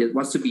this one that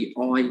was to be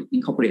oil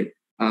incorporate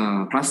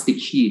plastic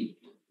sheet.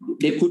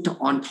 They put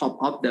on top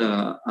of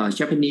the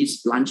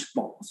Japanese lunch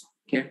box.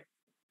 Okay.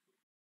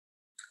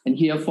 And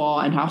here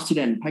for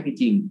antioxidant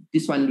packaging,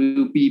 this one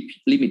will be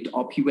limit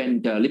or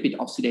prevent the lipid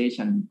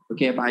oxidation,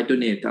 okay, by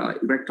donate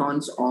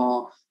electrons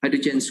or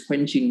hydrogen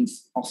quenching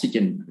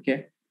oxygen,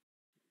 okay.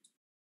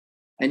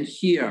 And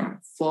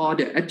here for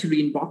the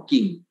ethylene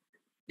blocking,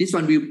 this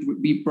one will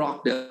be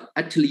block the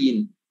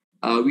ethylene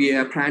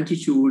via plant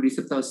tissue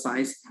receptor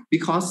sites,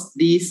 because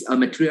this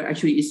material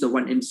actually is a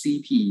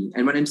 1-MCP,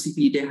 and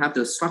 1-MCP, they have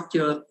the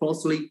structure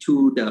closely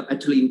to the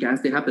ethylene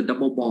gas, they have the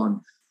double bond.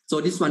 So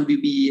this one will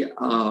be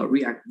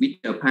react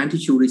with the plant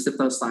tissue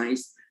receptor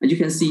size. And you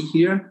can see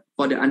here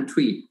for the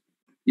untreated,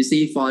 you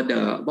see for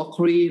the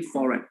broccoli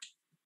forage,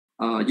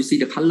 you see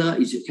the color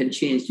is can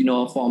change,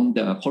 from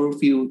the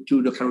chlorophyll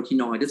to the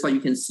carotenoid. That's why you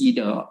can see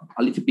a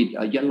little bit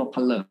yellow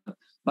color.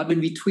 But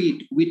when we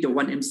treat with the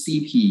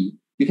 1-MCP,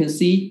 you can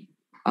see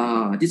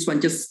this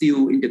one just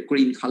still in the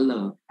green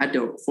color at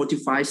the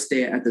 45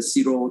 stay at the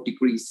 0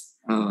 degrees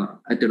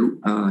at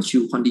the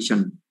chill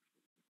condition.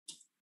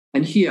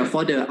 And here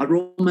for the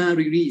aroma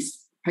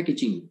release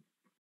packaging,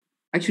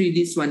 actually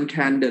this one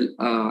can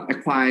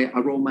acquire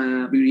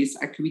aroma release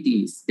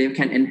activities. They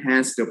can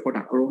enhance the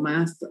product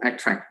aromas to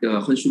attract the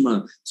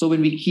consumer. So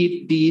when we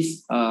keep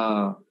these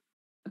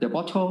the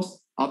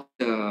bottles of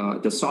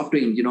the soft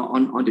drink,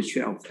 on the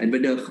shelf, and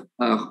when the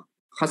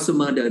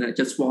customer that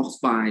just walks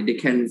by, they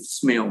can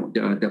smell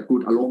the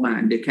good aroma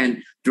and they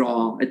can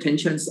draw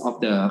attentions of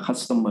the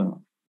customer.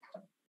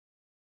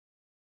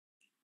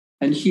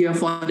 And here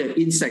for the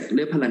insect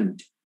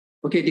repellent,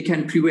 okay, they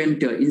can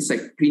prevent the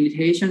insect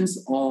penetrations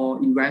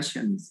or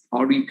invasions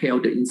or repel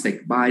the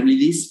insect by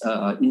release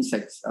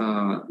insects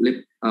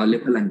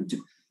repellent.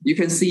 You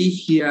can see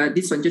here,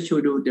 this one just show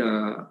you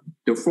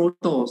the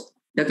photos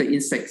that the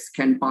insects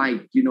can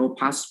bite,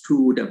 pass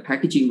through the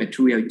packaging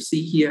material. You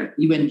see here,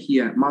 even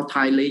here,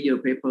 multi-layer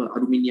paper,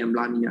 aluminum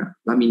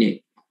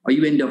laminate, or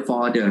even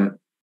for the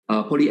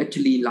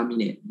polyethylene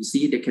laminate. You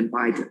see, they can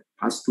bite,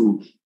 pass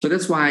through. So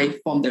that's why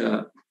from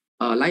the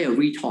like a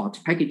retort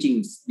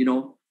packaging,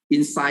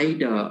 inside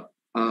the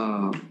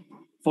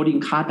folding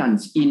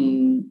cartons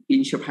in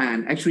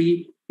Japan,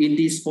 actually in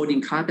this folding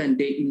carton,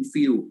 they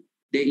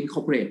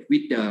incorporate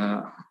with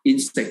the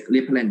insect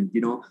repellent,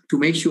 to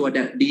make sure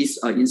that these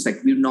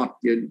insect will not,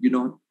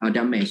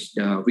 damage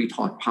the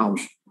retort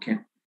pouch.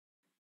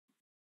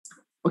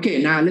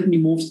 Okay, now let me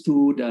move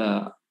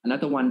to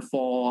another one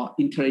for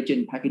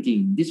intelligent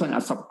packaging. This one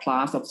is a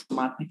subclass of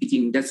smart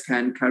packaging that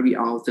can carry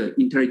out the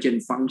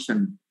intelligent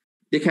function.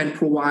 They can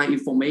provide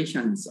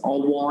information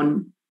or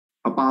warn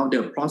about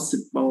the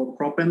possible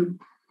problem,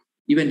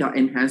 even to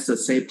enhance the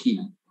safety.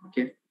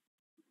 Okay.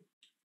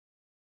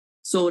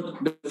 So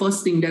the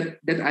first thing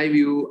that I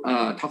will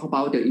talk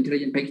about the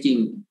intelligent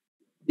packaging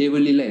they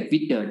will relate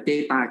with the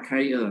data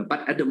carrier.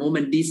 But at the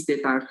moment, this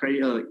data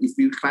carrier is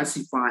will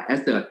classify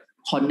as the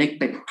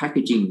connected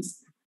packaging.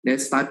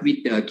 Let's start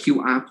with the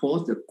QR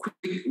code, the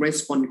quick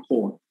response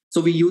code.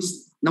 So we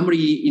use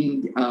normally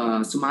in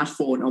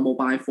smartphone or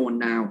mobile phone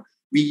now,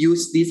 we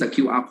use this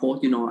QR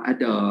code, at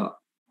the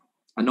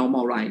a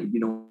normal line,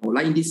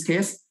 like in this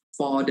case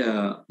for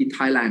in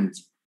Thailand,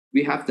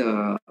 we have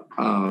the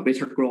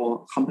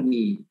Betagro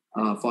company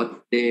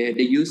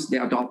they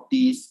adopt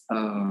this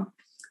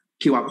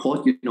QR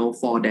code,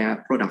 for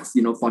their products,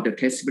 for the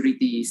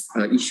traceability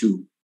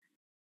issue.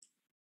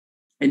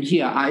 And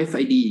here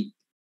RFID,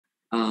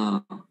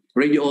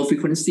 radio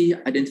frequency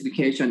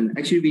identification.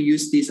 Actually, we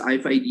use this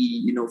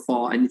RFID,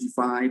 for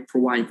identify,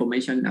 provide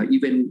information,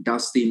 even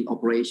downstream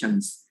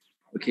operations.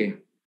 Okay.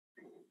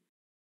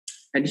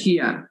 And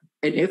here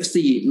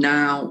NFC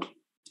now,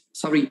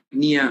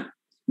 near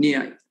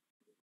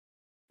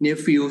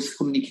field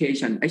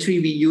communication. Actually,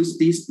 we use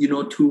this,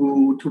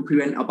 to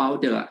prevent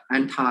about the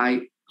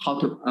for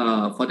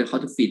the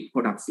counterfeit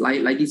products,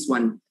 like this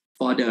one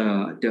for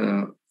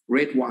the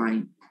red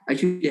wine.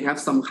 Actually, they have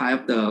some kind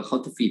of the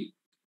counterfeit,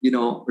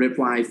 red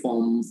wine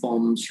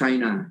from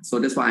China. So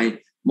that's why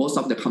most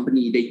of the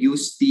company, they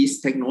use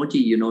this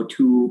technology,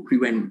 to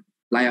prevent,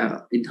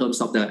 in terms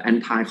of the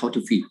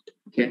anti-counterfeit.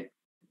 Okay.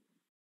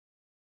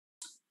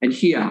 And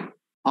here,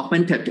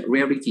 augmented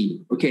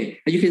reality. Okay,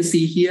 as you can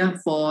see here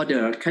for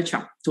the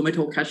ketchup,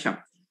 tomato ketchup.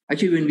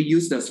 Actually, when we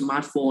use the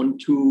smartphone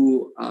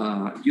to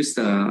use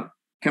the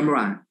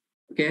camera,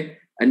 okay,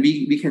 and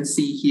we can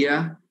see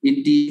here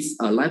in this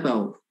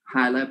level,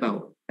 high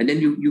level, and then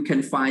you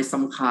can find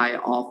some kind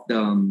of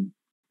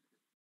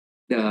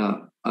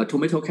the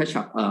tomato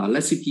ketchup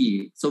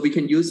recipe. So we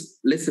can use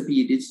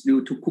recipe this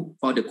to cook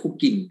for the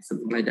cooking,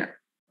 something like that.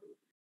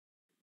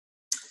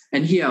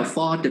 And here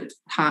for the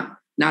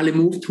now we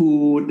move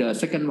to the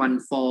second one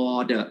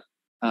for the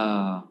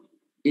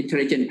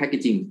intelligent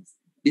packaging.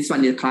 This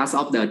one is class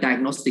of the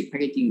diagnostic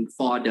packaging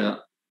for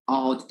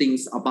all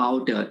things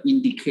about the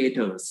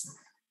indicators.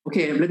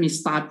 Okay, let me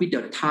start with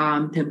the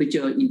time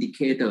temperature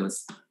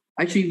indicators.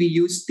 Actually, we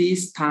use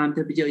these time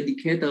temperature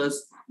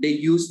indicators. They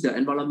use the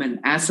environment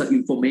as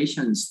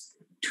information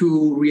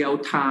to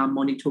real-time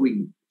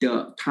monitoring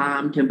the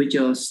time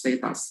temperature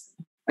status.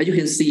 As you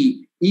can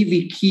see, if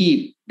we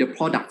keep the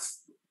products,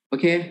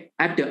 okay,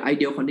 at the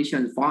ideal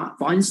condition,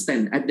 for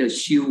instance, at the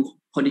chill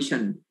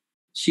condition,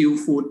 chill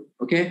food,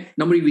 okay,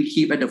 normally we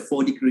keep at the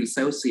 4 degrees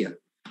Celsius.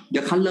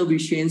 The color will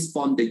change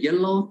from the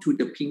yellow to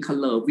the pink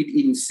color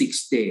within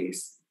 6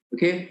 days,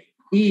 okay?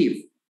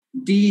 If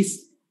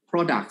these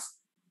products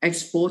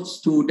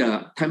exposed to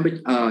the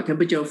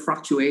temperature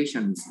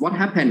fluctuations, what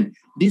happened?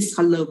 This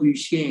color will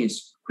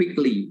change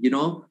quickly,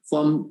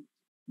 from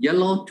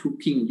yellow to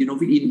pink,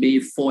 within maybe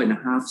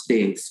 4.5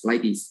 days,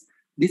 like this.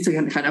 This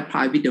can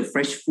apply with the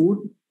fresh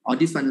food, or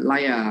this one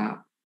like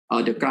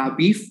the ground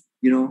beef,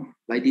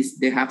 like this.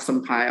 They have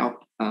some kind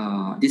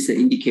of this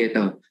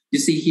indicator. You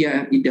see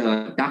here in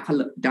the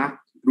dark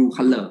blue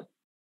color.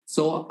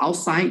 So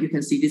outside, you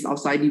can see this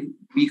outside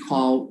we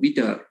call with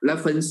the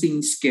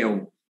referencing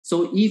scale.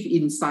 So if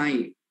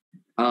inside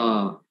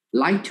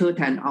lighter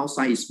than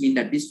outside, it means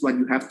that this one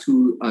you have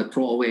to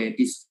throw away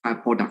these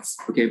products,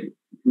 okay,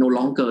 no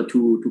longer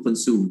to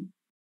consume.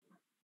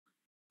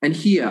 And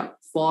here,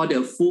 for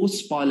the food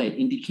spoilage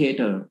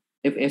indicator,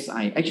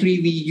 FSI, actually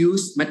we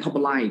use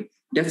metabolite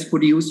that's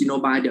produced,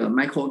 by the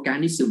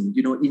microorganism,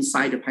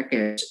 inside the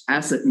package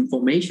as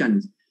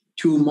information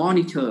to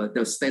monitor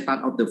the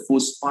status of the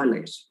food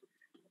spoilage.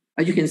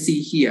 As you can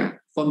see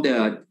here, from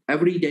the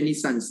everyday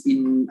denizens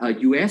in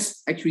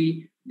US,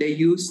 actually they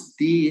use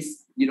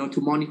this,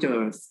 to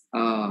monitor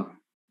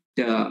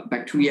the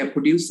bacteria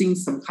producing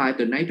some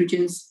kind of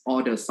nitrogens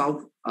or the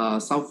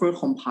sulfur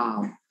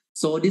compound.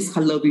 So this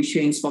color will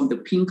change from the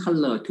pink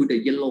color to the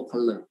yellow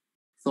color.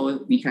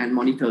 So we can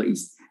monitor it.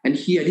 And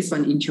here, this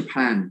one in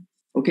Japan,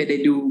 okay,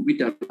 they do with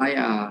the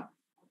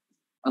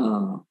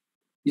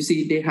you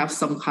see, they have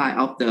some kind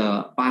of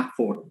the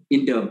barcode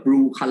in the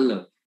blue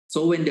color.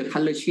 So when the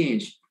color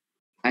change,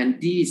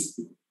 and this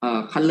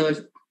color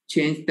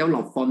change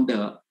develop from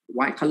the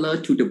white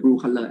color to the blue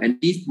color, and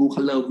this blue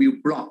color will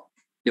block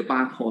the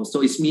barcode.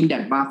 So it means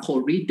that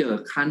barcode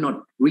reader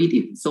cannot read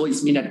it. So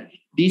it means that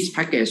this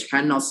package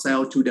cannot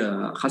sell to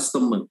the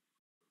customer.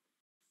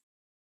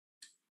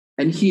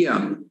 And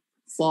here,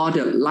 for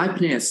the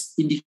ripeness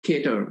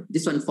indicator,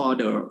 this one for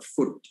the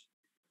fruit,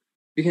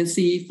 we can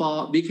see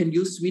we can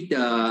use with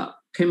the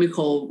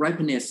chemical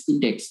ripeness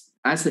index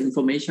as the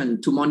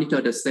information to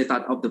monitor the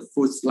status of the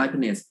fruit's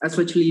ripeness,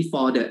 especially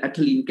for the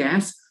ethylene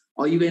gas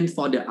or even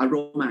for the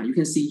aroma. You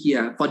can see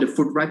here for the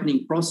fruit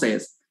ripening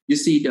process, you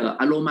see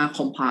the aroma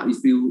compound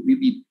will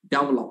be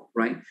developed,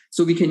 right?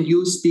 So we can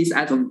use this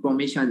as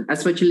information,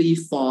 especially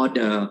for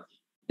the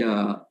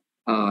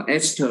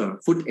ester,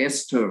 food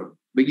ester.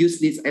 We use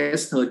this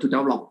ester to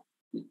develop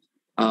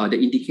the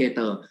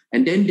indicator,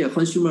 and then the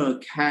consumer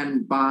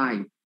can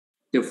buy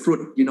the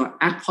fruit,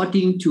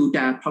 according to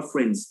their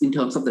preference in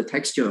terms of the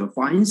texture.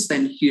 For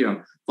instance,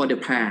 here for the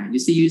pear, you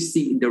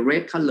see in the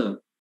red color,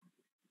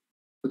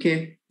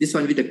 Okay, this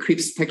one with the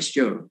crisp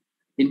texture.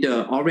 In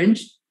the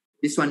orange,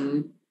 this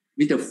one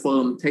with the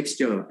firm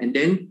texture, and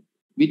then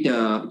with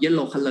the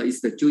yellow color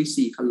is the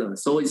juicy color.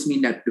 So it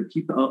means that the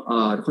people,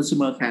 the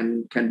consumer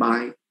can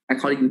buy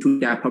according to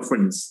their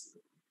preference.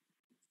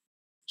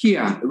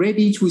 Here,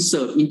 ready to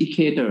serve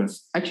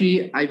indicators.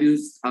 Actually, I will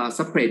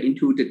separate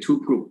into the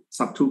two groups.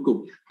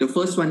 The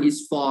first one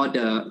is for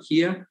the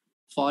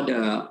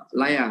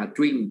layer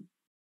drink,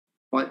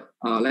 for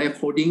layer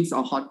coatings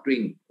or hot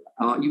drink,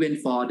 even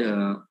for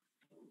the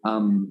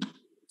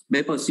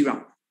maple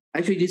syrup.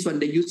 Actually, this one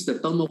they use the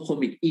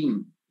thermochromic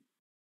ink,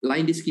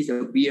 like in this case,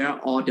 a beer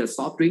or the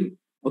soft drink.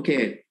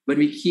 Okay, when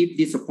we keep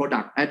this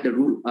product at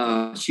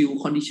the chill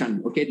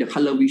condition, okay, the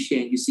color will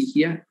change. You see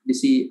here, you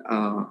see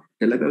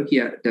the level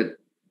here, the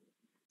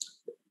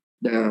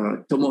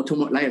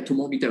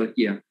thermometer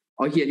here,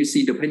 or here you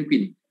see the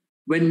penguin.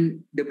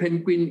 When the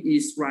penguin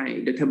is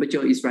right, the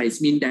temperature is right,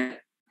 it means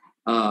that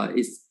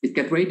it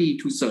get ready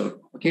to serve.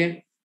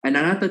 Okay, and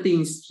another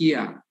thing is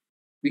here,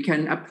 we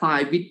can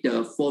apply with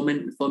the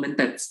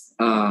fermented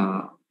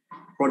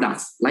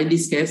products. Like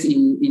this case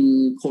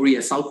in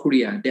Korea, South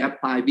Korea, they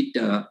apply with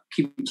the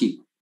kimchi.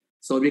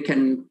 So we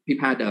can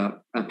prepare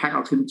the pack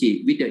of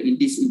kimchi with in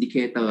this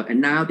indicator. And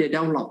now they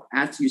develop,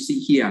 as you see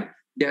here,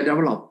 they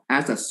develop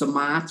as a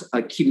smart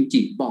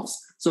kimchi box.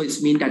 So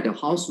it means that the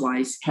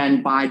housewives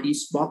can buy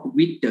this box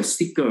with the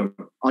sticker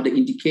or the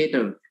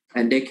indicator,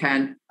 and they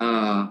can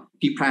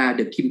prepare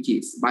the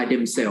kimchi by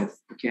themselves.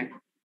 Okay.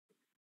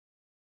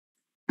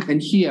 And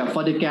here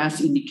for the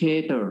gas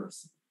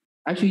indicators,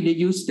 actually they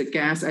use the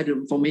gas as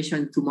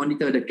information to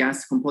monitor the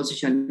gas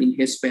composition in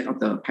headspace of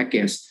the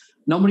package.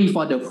 Normally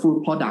for the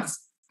food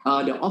products,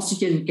 the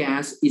oxygen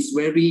gas is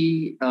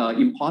very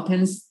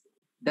important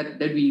that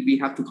we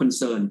have to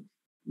concern.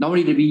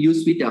 Normally we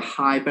use with the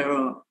high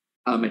barrel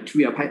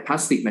material,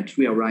 plastic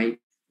material, right?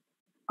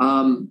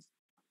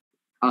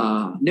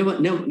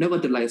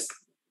 Nevertheless,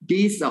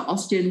 this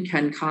oxygen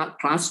can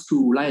pass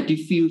through, like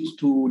diffuse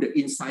to the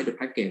inside the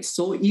package.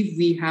 So if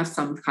we have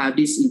some kind of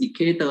this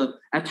indicator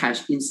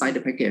attached inside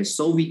the package,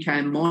 so we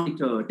can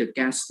monitor the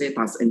gas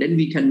status, and then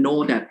we can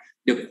know that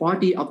the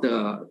quality of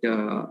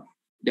the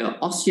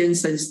oxygen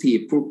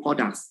sensitive food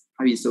products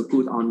are so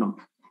good or not.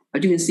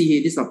 As you can see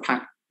here, this is a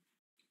pack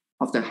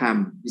of the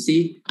ham. You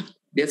see,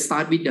 let's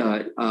start with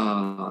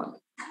the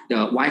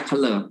white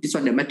color. This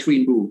one, the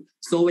methylene blue.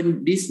 So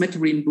when this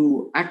methylene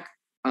blue act,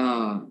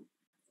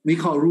 we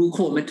call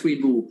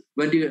methylene blue,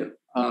 when they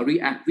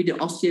react with the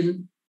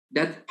oxygen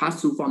that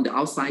pass through from the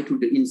outside to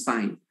the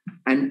inside,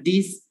 and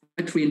this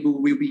methylene blue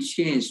will be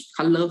changed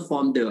color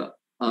from the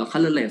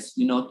colorless,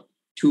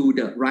 to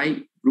the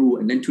bright blue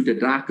and then to the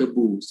darker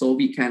blue. So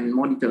we can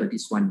monitor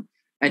this one.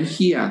 And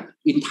here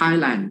in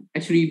Thailand,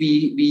 actually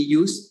we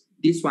use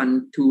this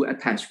one to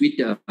attach with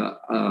the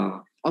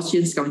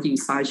oxygen scavenging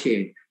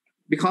sachet,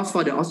 because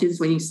for the oxygen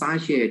scavenging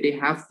sachet they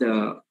have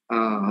the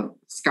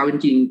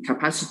scavenging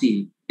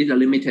capacity, is a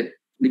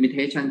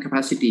limitation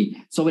capacity.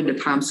 So when the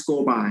times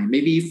go by,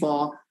 maybe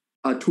for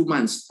 2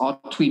 months or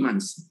 3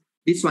 months,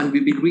 this one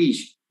will be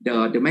reached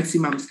the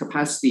maximum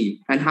capacity.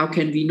 And how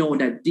can we know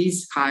that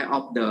this kind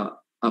of the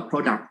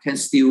product can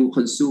still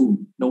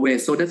consume? No way.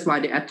 So that's why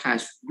they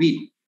attach with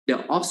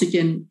the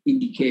oxygen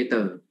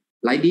indicator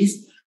like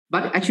this.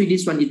 But actually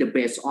this one is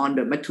based on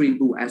the methylene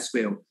blue as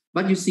well.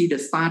 But you see the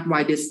start,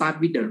 why they start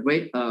with the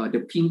red, the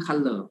pink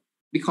color,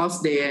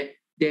 because they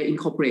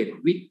incorporate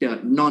with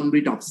the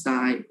non-redox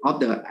dye of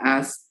the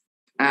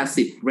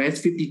acid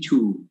res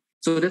 52.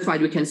 So that's why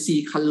we can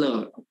see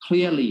color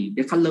clearly.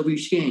 The color will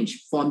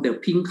change from the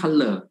pink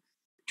color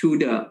to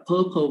the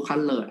purple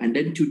color and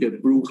then to the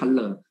blue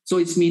color. So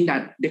it means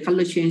that the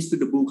color change to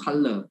the blue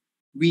color.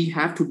 We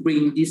have to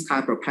bring this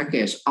type of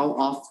package out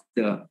of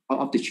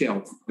the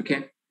shelf.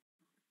 Okay.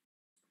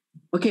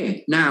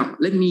 Okay. Now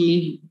let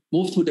me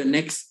move to the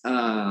next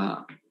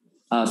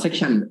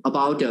section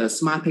about the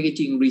smart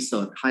packaging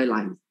research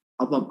highlight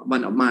of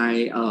one of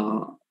my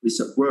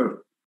research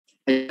work.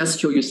 I just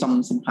show you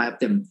some type of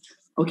them.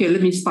 Okay,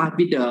 let me start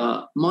with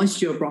the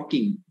moisture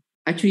blocking.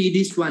 Actually,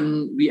 this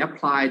one we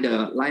apply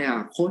the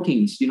layer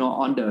coatings,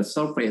 on the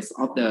surface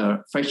of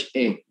the fresh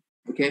egg.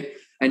 Okay,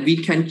 and we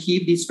can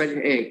keep this fresh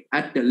egg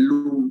at the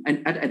room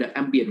and at the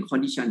ambient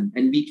condition,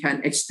 and we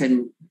can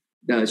extend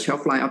the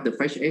shelf life of the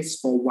fresh eggs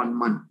for 1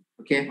 month.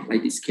 Okay,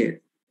 like this case.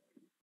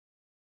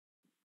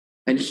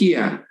 And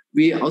here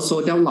we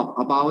also develop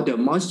about the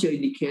moisture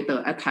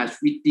indicator attached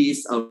with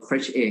this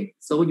fresh egg.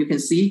 So you can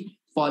see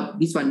for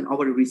this one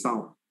our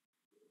result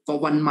for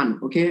 1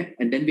 month. Okay,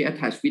 and then we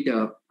attach with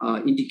the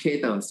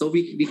indicator. So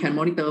we can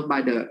monitor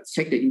by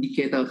check the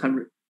indicator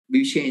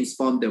will change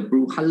from the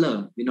blue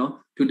color,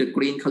 to the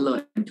green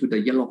color and to the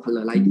yellow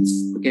color like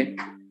this. Okay.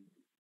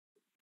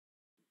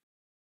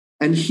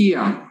 And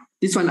here,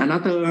 this one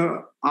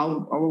another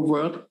our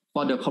work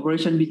for the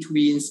cooperation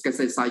between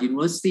Kasetsai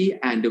University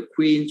and the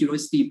Queen's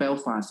University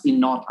Belfast in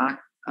North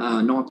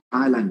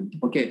Ireland.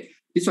 Okay,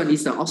 this one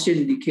is the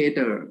oxygen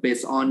indicator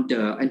based on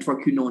the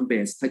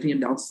anthraquinone-based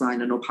titanium dioxide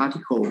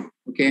nanoparticle.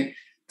 Okay,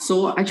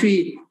 so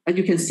actually, as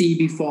you can see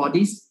before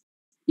this,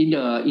 in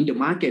the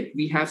market,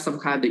 we have some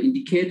kind of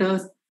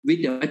indicators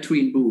with the battery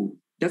in blue.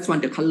 That's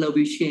when the color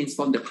will change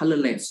from the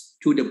colorless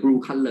to the blue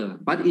color.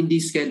 But in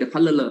this case, the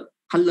color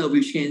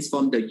will change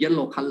from the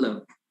yellow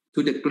color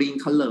to the green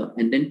color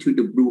and then to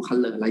the blue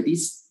color like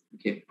this.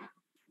 Okay.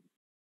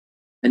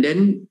 And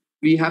then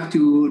we have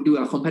to do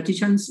a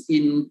competitions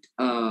in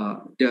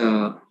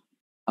the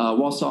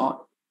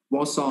Warsaw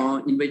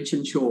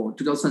Invention Show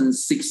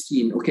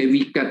 2016. Okay,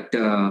 we got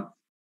the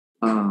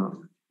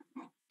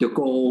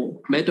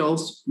gold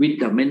medals with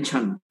the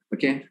mention.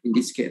 Okay, in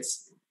this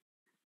case.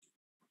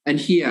 And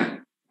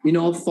here,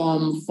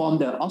 from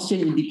the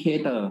oxygen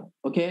indicator,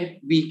 okay,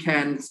 we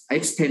can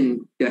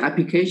extend the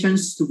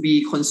applications to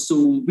be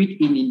consumed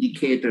within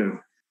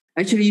indicator.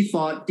 Actually,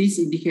 for this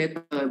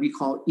indicator, we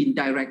call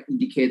indirect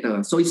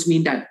indicator. So it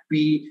means that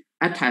we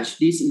attach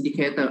this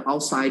indicator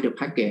outside the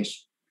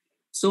package.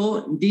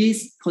 So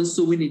this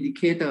consuming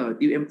indicator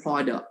will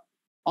employ the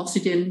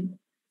oxygen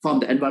from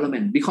the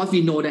environment, because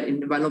we know that in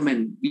the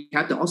environment, we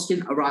have the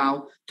oxygen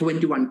around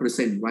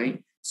 21%,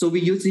 right? So we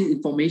use this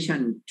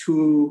information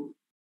to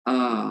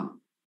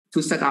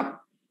set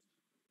up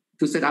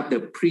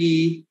the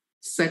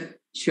preset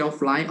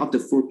shelf life of the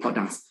food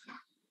products.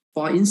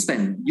 For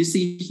instance, you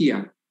see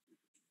here,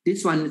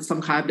 this one is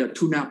some kind of the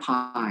tuna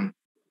pie.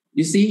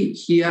 You see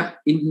here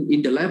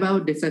in the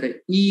label, they said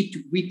that eat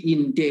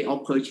within day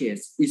of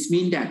purchase. It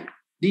means that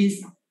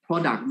this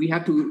product, we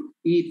have to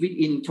eat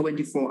within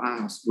 24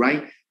 hours,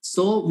 right?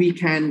 So we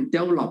can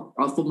develop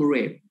or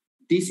formulate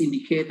this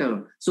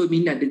indicator. So it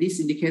means that this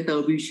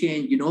indicator will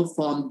change,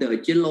 from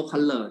the yellow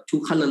color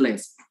to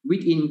colorless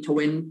within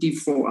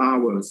 24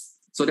 hours.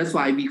 So that's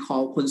why we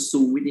call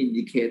consume with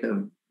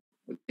indicator.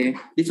 Okay,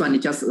 this one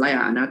is just like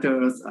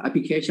another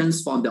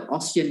applications from the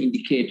oxygen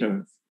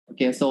indicator.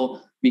 Okay,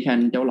 so we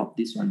can develop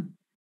this one.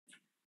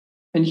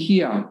 And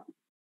here,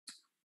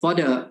 for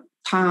the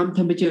time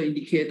temperature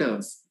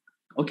indicators,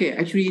 okay,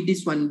 actually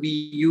this one we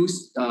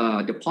use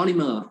the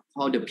polymer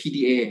called the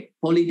PDA,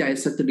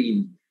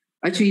 polydiacetylene.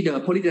 Actually, the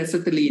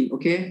polydiacetylene,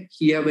 okay,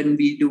 here when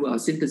we do a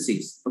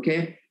synthesis,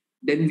 okay,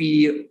 then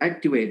we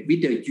activate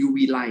with the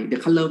UV light. The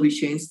color will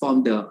change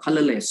from the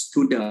colorless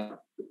to the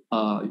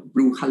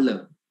blue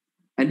color.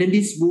 And then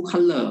this blue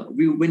color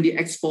will, when they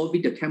expose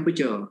with the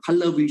temperature,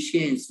 color will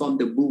change from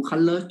the blue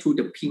color to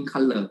the pink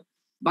color.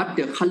 But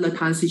the color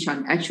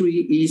transition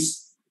actually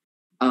is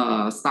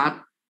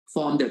start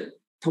from the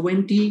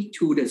 20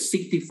 to the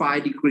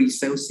 65 degrees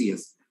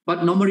Celsius.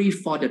 But normally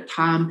for the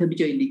time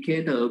temperature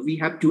indicator, we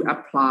have to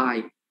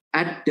apply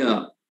at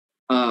the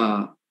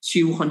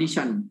chill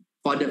condition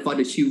for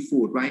the chill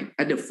food, right?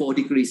 At the 4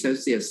 degrees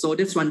Celsius. So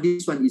this one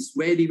is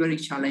very, very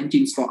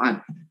challenging for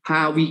us.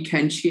 How we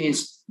can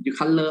change the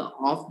color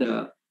of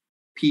the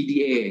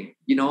PDA,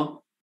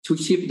 to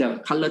shift the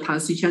color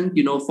transition,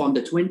 from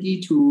the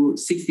 20 to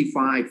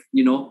 65,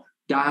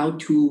 down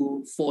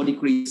to 4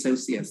 degrees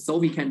Celsius. So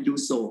we can do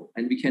so,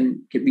 and we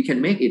can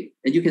make it.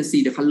 And you can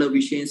see the color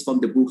will change from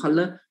the blue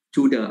color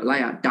to the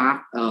like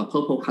dark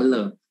purple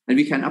color, and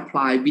we can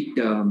apply with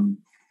the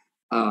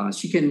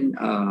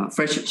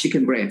fresh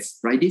chicken breast,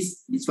 right?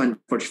 This one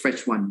for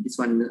fresh one, this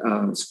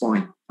one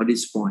spoiled or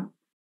this spoiled.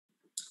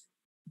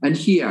 And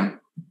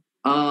here,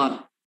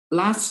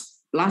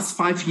 last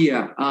 5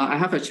 years, I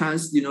have a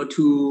chance,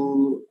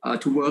 to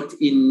work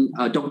in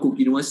Teknologi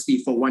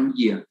University for 1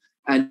 year,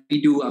 and we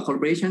do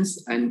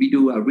collaborations and we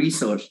do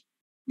research.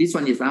 This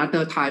one is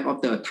another type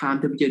of the time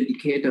temperature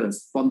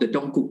indicators from the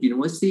Teknologi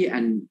University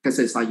and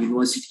Sains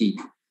University.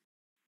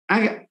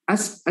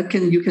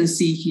 You can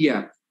see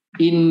here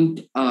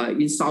in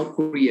South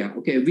Korea,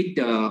 okay, with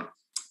the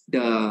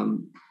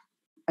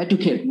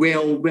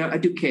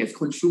well-educated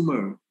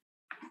consumer.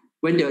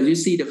 When you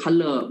see the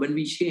color, when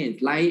we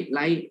change, like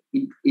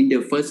in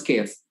the first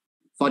case,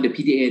 for the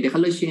PDA, the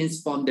color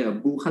changes from the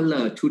blue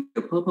color to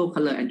the purple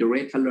color and the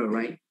red color,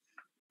 right?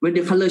 When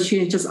the color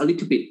changes just a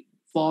little bit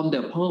from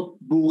the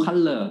blue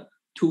color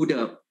to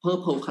the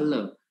purple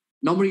color,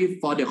 normally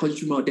for the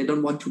consumer, they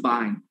don't want to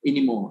buy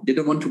anymore. They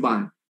don't want to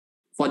buy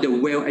for the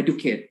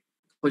well-educated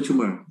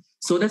consumer.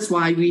 So that's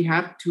why we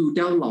have to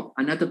develop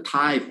another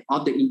type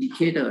of the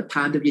indicator,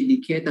 time of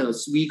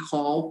indicators we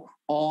call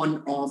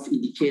on-off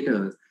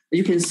indicators.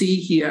 You can see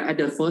here at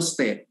the first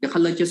step, the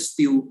color just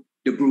still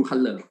the blue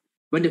color.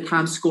 When the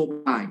time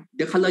goes by,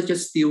 the color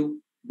just still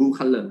blue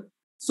color.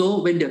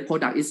 So when the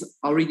product is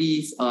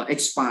already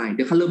expired,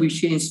 the color will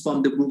change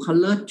from the blue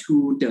color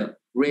to the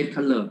red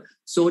color.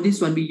 So this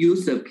one we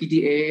use the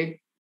PDA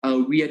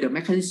via the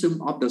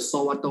mechanism of the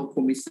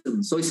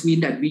solvatochromism. So it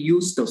means that we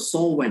use the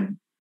solvent,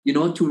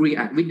 to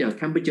react with the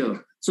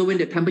temperature. So when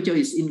the temperature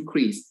is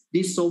increased,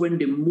 this solvent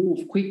they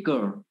move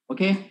quicker.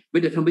 Okay,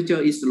 when the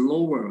temperature is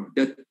lower,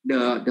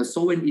 the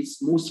solvent is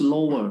moves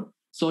lower.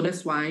 So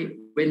that's why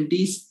when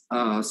this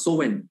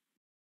solvent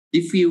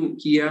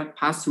diffuse here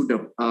pass through the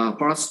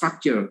product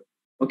structure,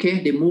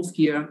 okay, they move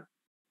here,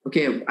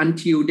 okay,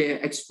 until they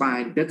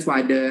expire. That's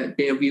why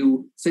they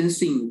will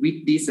sensing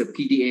with this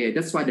PDA.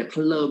 That's why the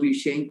color will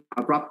change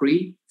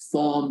abruptly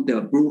from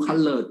the blue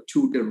color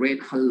to the red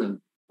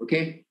color.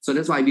 Okay, so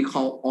that's why we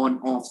call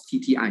on-off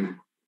TTI.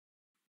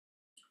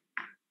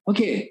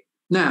 Okay,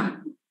 now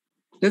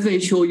let me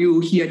show you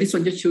here. This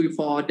one just show you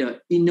for the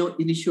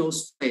initial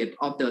state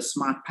of the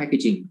smart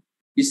packaging.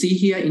 You see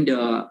here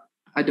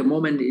at the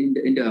moment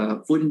in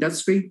the food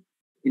industry,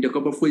 in the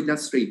global food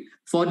industry,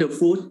 for the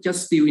food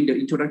just still in the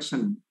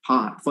introduction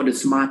part for the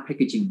smart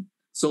packaging.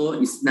 So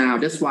it's now,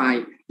 that's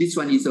why this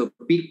one is a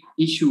big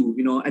issue,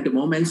 at the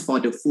moment for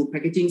the food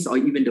packagings or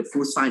even the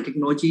food science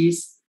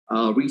technologies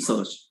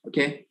research,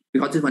 okay?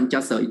 Because this one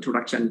just an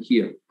introduction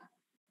here.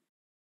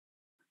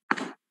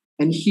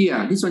 And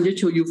here, this one just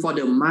show you for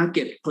the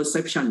market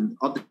perception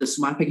of the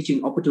smart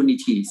packaging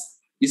opportunities.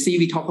 You see,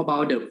 we talk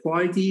about the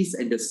qualities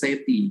and the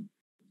safety.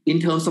 In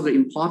terms of the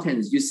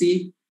importance, you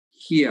see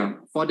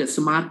here, for the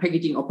smart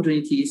packaging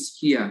opportunities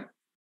here,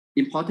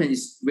 importance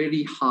is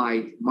very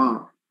high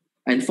mark.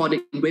 And for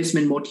the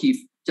investment motive,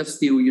 just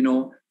still, a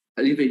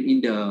little bit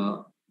in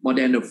the more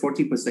than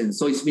 40%.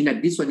 So it's mean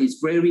that this one is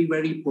very,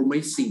 very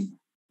promising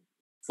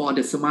for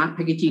the smart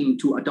packaging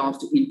to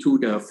adopt into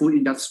the food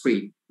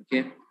industry,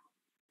 okay?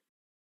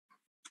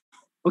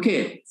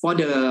 Okay, for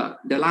the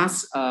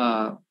last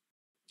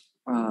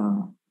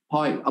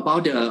point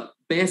about the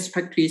best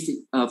practice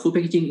food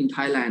packaging in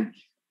Thailand.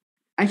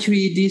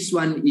 Actually, this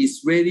one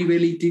is very,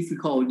 very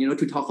difficult,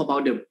 to talk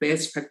about the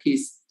best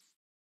practice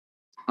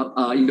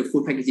in the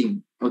food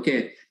packaging.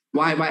 Okay,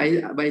 why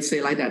I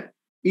say like that?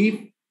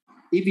 If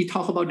we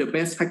talk about the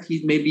best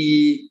practice,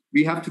 maybe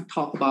we have to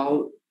talk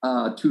about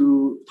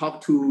to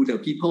talk to the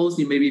people,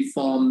 maybe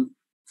from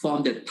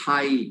the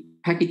Thai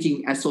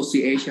Packaging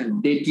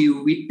Association. They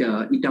deal with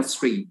the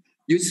industry.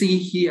 You see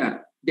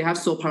here, they have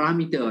so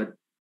parameter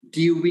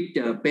deal with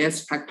the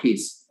best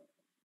practice.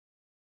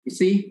 You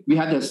see, we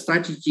have the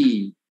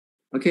strategy,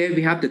 okay?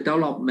 We have the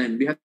development,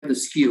 we have the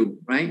skill,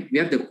 right? We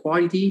have the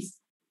qualities,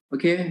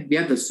 okay? We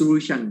have the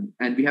solution,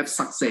 and we have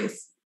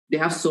success. They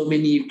have so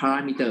many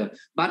parameters.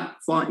 But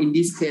in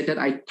this case that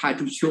I try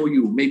to show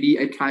you, maybe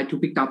I try to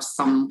pick up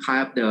some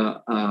kind of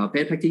the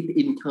best practice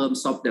in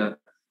terms of the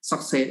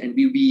success and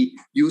will be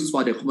used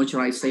for the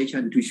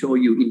commercialization to show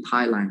you in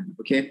Thailand,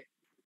 okay?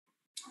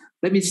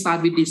 Let me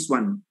start with this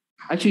one.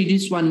 Actually,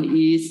 this one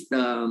is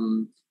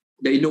the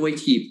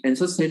innovative and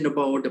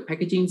sustainable the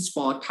packaging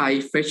for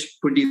Thai fresh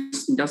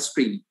produce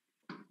industry.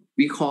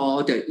 We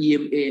call the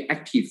EMA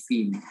active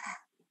film.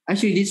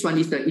 Actually, this one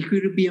is the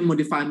equilibrium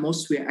modified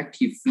atmosphere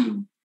active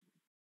film.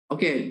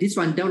 Okay, this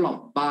one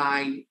developed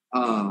by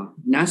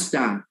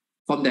NASDA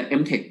from the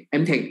MTech.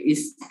 MTech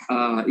is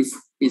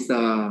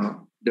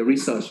the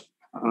research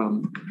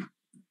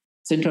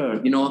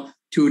center,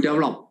 to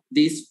develop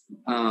these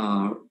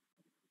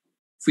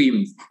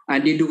films,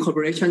 and they do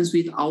collaborations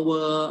with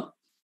our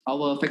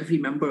faculty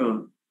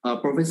member,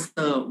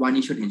 Professor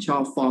Wani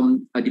Chotenshaw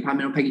from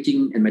Department of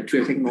Packaging and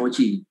Material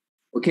Technology.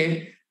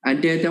 Okay,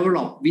 and they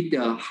develop with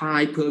the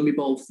high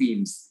permeable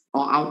films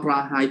or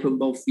ultra high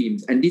permeable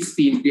films, and this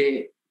film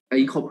they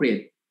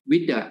incorporate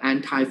with the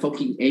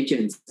anti-fogging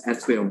agents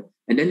as well.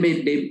 And then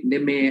they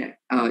may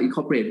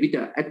incorporate with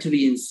the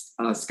ethylene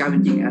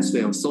scavenging as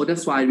well. So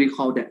that's why we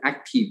call the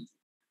active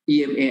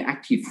EMA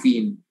active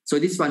film. So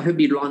this one has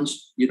been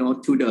launched,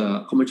 to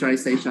the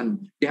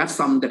commercialization. They have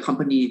the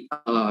company,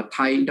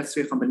 Thai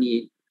industrial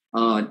company,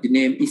 the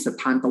name is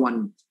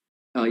Tantawan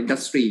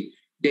Industry.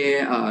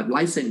 They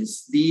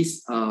license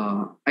this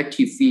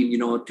active film,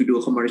 to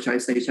do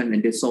commercialization,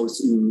 and they sold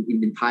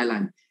in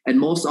Thailand. And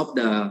most of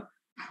the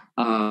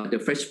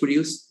fresh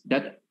produce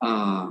that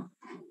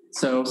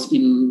sells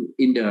in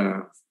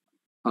the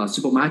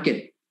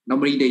supermarket,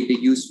 normally they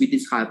use with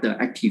this kind of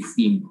the active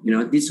film.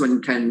 This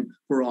one can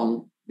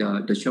prolong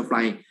the shelf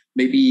life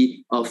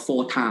maybe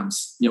 4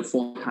 times,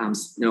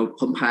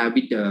 compared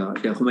with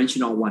the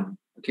conventional one.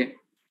 Okay.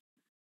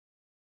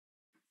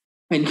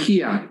 And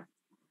here,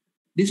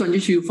 this one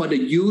is used for the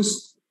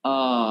use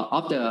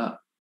of the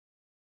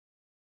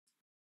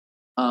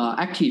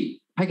active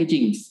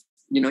packaging,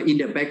 in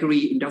the bakery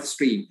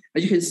industry.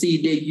 As you can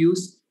see, they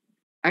use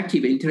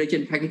active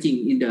intelligent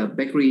packaging in the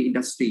bakery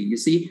industry. You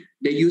see,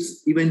 they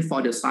use even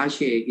for the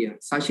sachet here.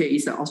 Sachet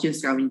is the oxygen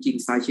scavenging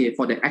sachet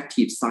for the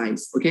active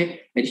size,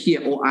 okay? And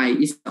here OI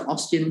is the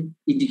oxygen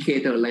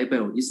indicator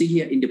label. You see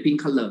here in the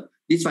pink color,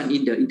 this one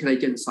in the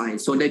intelligent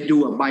size. So they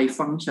do a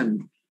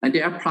bifunction, and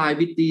they apply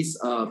with this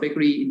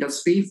bakery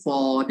industry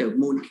for the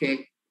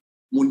mooncake.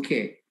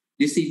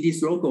 You see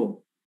this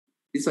logo?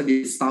 This one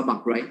is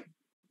Starbucks, right?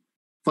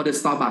 For the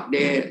Starbucks,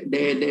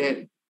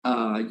 they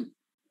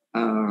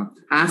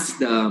ask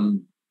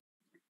the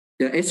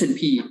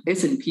S&P,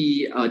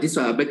 this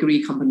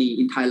bakery company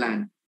in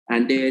Thailand,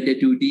 and they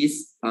do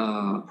these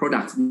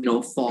products,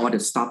 for the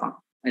Starbucks,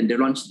 and they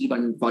launch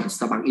even for the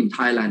Starbucks in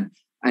Thailand,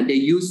 and they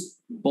use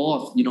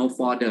both,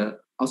 for the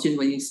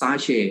oxygen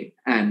sachet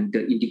and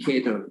the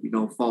indicator,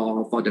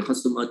 for the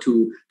customer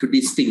to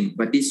distinct.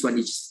 But this one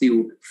is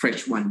still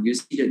fresh one. You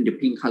see it in the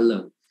pink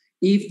color.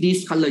 If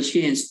this color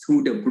changes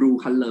to the blue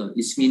color,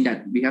 it means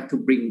that we have to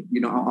bring,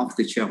 out of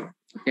the shelf.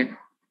 Okay.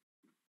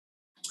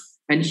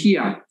 And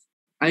here,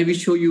 I will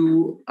show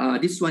you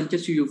this one,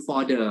 just show you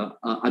for the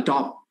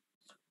adopt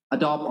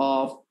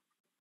of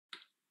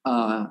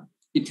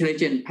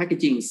intelligent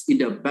packagings in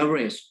the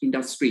beverage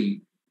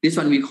industry. This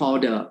one we call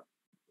the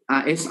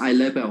RSI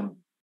level,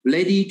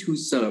 ready to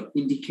serve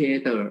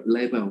indicator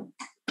level.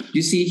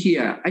 You see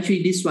here,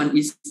 actually this one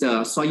is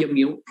the soya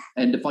milk,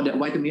 and for the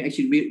white milk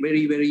actually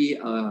very, very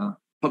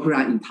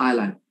popular in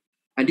Thailand.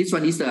 And this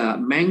one is the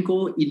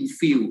mango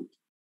infused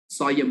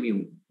soya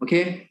milk,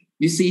 okay?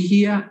 You see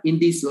here in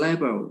this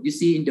level, you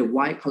see in the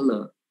white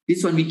color,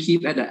 this one we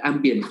keep at the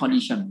ambient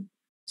condition.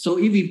 So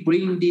if we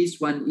bring this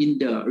one in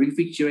the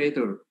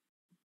refrigerator,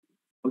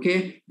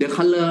 okay, the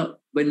color,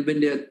 when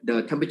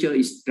the temperature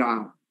is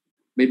down,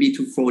 maybe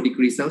to 4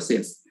 degrees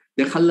Celsius,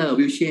 the color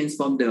will change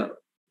from the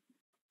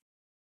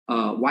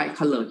white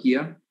color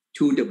here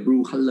to the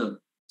blue color.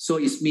 So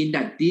it means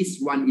that this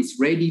one is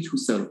ready to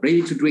serve,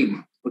 ready to drink,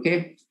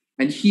 okay?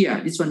 And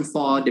here, this one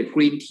for the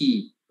green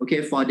tea,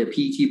 okay, for the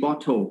PET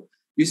bottle.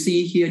 You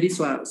see here, this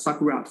one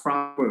sakura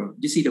flower.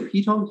 You see the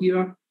petal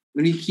here?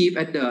 When we keep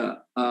at the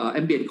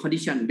ambient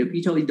condition, the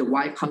petal is the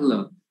white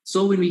color.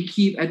 So when we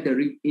keep at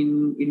the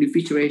in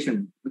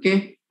refrigeration,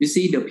 okay, you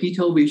see the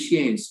petal will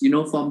change,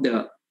 from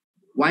the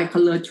white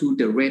color to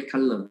the red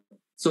color.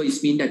 So it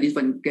means that this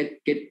one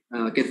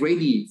get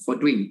ready for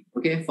drink,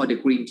 okay, for the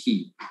green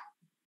tea.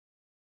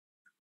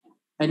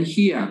 And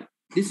here,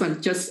 this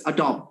one just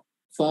adopt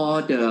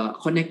for the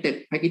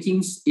connected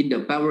packagings in the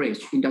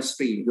beverage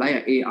industry,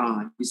 like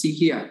AR. You see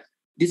here,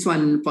 this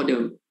one for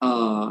the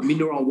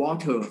mineral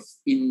waters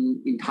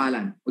in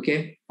Thailand,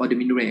 okay, for the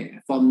mineral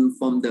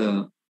from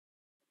the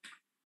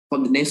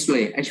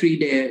Nestle. Actually,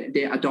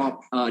 they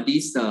adopt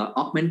this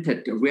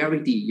augmented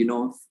reality,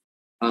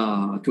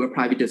 to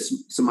apply with the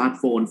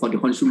smartphone for the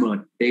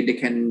consumer. They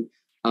can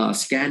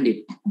scan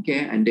it, okay,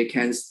 and they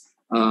can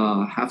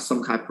have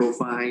some kind of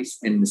profiles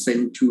and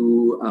send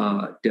to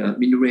the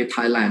mineral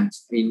Thailand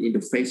in the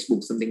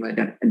Facebook, something like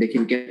that, and they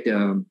can get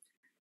the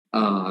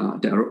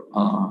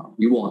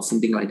reward,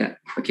 something like that,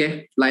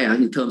 okay, like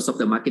in terms of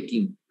the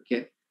marketing,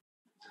 okay.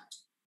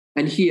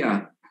 And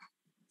here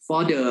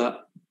for the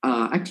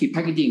active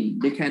packaging,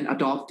 they can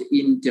adopt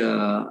in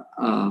the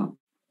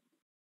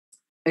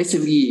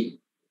SME,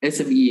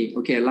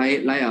 okay,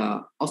 like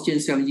oxygen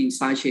scavenging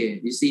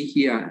sachet. You see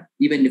here,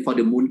 even for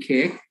the moon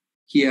cake,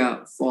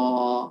 here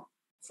for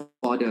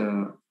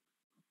the,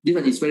 this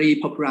one is very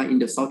popular in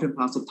the southern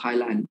parts of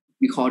Thailand.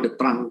 We call the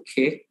trang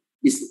cake.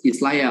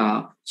 It's like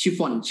a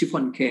chiffon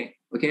cake.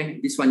 Okay,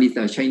 this one is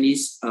the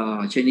Chinese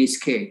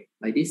cake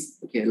like this.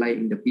 Okay, like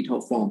in the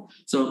petal form.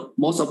 So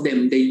most of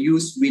them they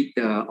use with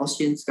the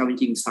oxygen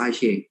scavenging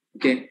sachet.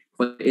 Okay,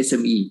 for the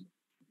SME.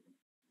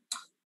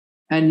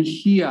 And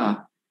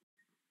here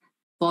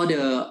for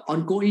the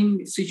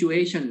ongoing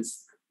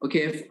situations,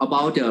 okay,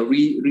 about the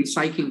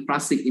recycling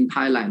plastic in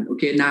Thailand.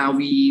 Okay, now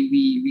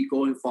we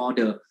going for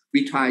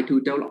we try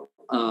to develop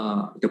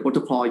the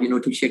protocol,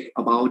 to check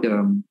about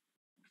the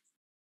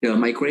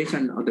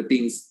migration of the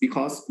things,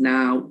 because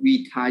now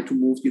we try to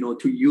move,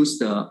 to use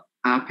the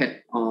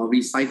rPET or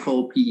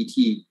recycled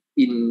PET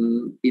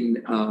in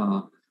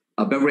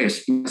a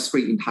beverage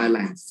industry in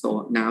Thailand.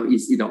 So now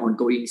it's in the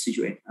ongoing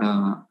situation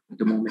at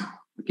the moment.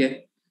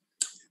 Okay,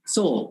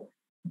 so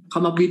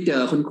come up with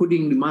the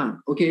concluding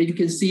remark. Okay, you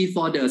can see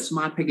for the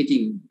smart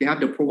packaging, they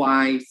have to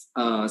provide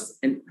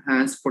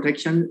enhanced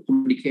protection,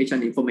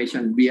 communication,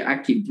 information via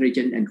active,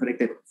 intelligent, and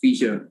connected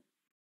feature.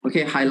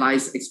 Okay,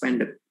 highlights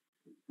expanded.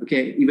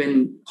 Okay,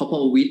 even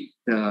coupled with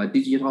the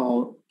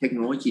digital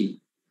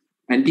technology.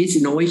 And this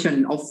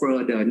innovation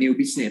offer the new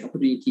business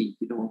opportunity,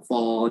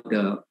 for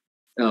the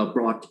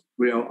broad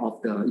realm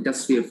of the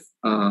Industry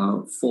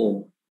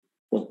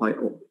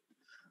 4.0.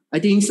 I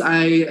think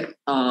I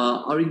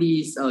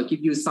already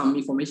give you some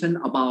information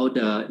about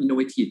the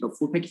innovative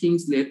food packaging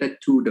related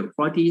to the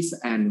qualities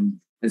and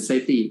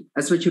safety,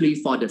 especially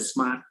for the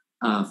smart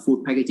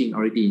food packaging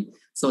already.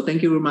 So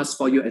thank you very much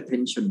for your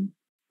attention.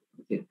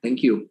 Okay,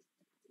 thank you.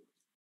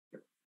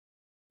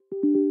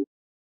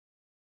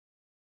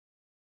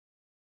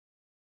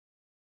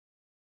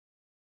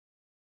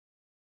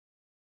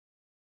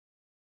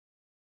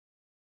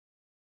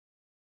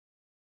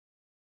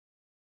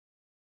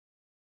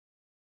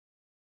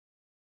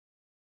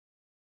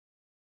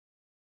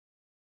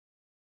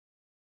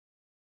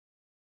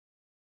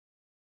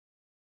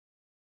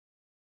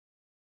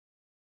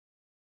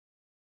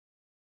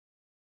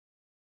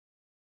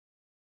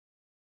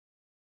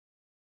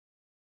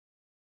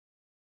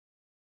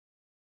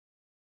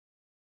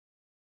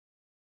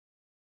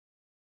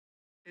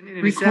 In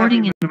Indonesia,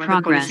 Recording in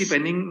implemented progress. policy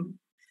banning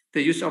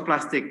the use of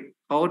plastic.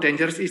 How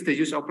dangerous is the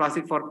use of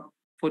plastic for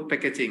food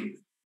packaging?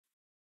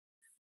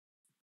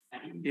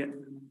 Yeah.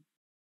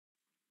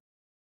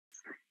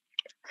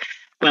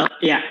 Well,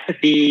 yeah,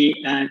 the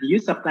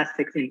use of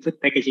plastics in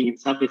food packaging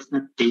itself is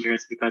not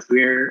dangerous because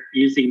we're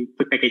using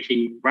food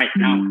packaging right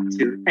now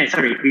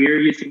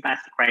we're using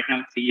plastic right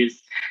now to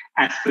use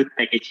as food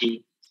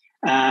packaging.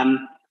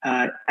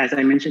 As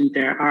I mentioned,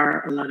 there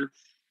are a lot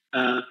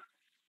of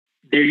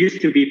there used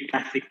to be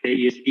plastics that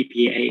use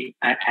BPA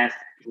as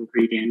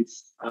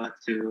ingredients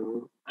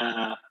to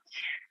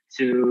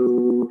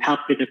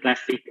help with the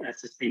plastic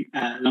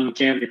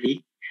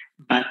longevity.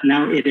 but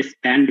now it is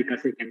banned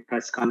because it can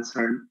cause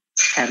cancer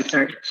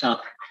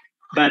itself.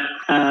 But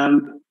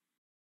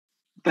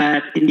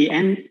in the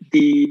end,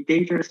 the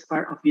dangerous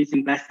part of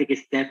using plastic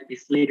is that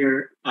it's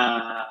later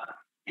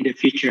in the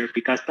future,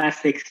 because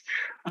plastics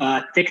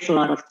takes a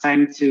lot of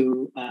time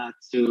to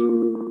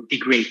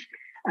degrade.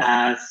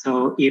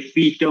 So if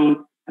we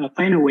don't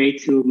find a way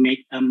to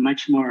make a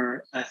much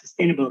more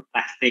sustainable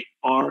plastic,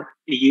 or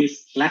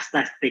use less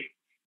plastic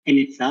in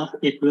itself,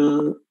 it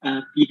will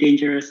be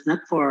dangerous not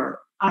for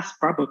us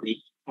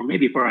probably, or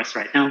maybe for us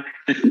right now,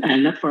 but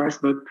not for us,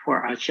 but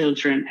for our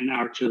children and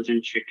our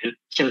children's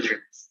children.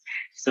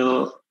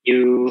 So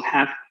you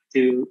have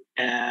to,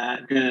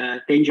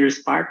 the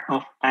dangerous part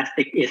of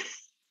plastic is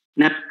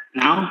not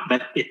now,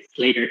 but it's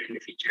later in the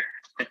future.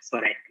 That's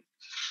what I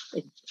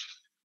think.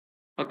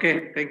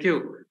 Okay, thank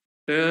you.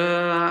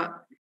 The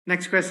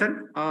next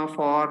question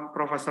for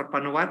Professor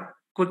Panuwat.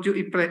 Could you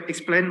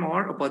explain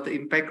more about the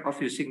impact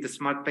of using the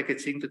smart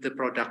packaging to the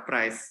product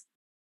price?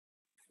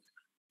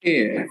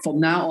 Okay, from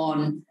now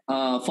on,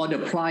 for the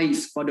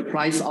price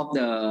of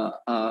the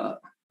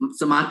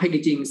smart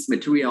packaging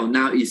material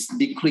now is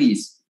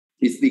decreased.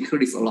 It's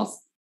decreased a lot,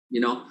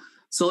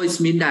 So it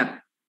means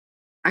that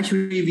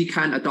actually we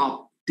can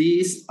adopt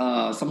this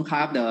some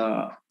kind of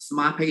the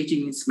smart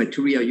packaging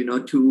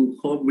material, to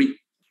cope with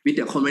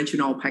the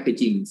conventional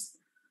packagings.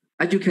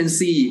 As you can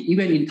see,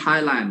 even in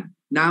Thailand,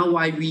 now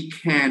why we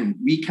can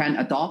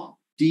adopt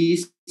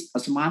this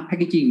smart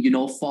packaging,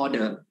 for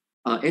the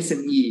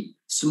SME,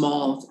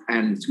 small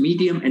and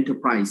medium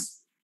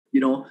enterprise,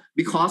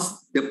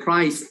 because the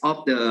price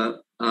of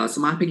the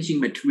smart packaging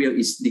material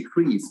is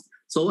decreased.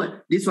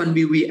 So this one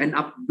we end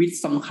up with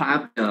some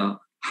kind of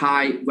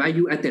high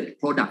value added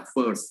product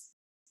first.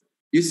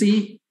 You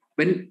see,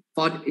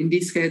 in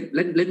this case,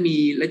 let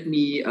me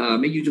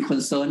make you to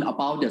concern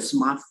about the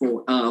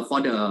smartphone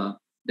for the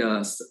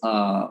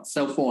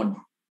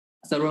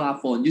cellular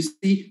phone. You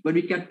see, when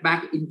we get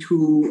back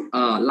into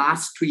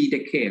last 3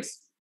 decades,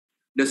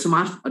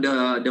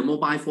 the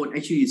mobile phone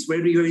actually is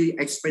very, very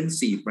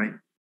expensive, right?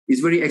 It's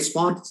very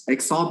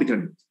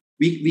exorbitant.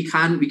 We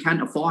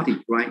can't afford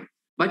it, right?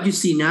 But you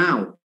see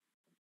now,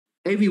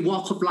 every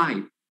walk of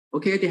life,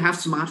 okay, they have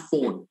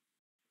smartphone,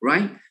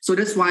 right? So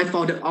that's why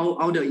for the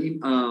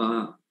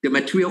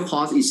material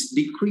cost is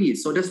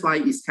decreased. So that's why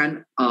it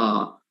can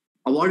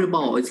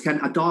avoidable. It can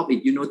adopt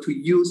it, to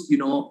use,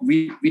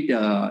 with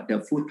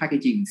the food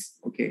packagings.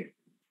 Okay.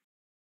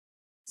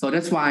 So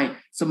that's why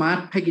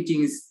smart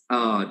packaging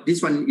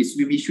this one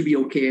should be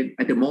okay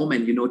at the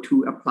moment,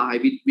 to apply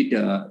with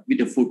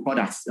the food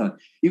products.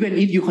 Even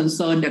if you're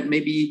concerned that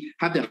maybe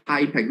have the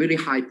high impact, very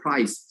high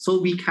price, so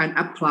we can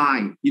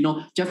apply,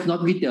 just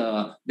not with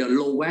the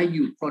low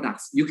value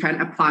products. You can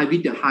apply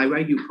with the high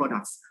value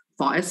products.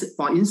 For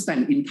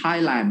instance, in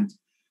Thailand,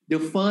 the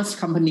first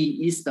company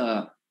is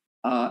the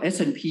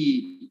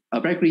S&P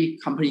bakery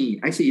company.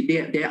 Actually,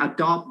 they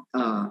adopt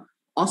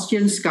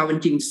oxygen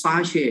scavenging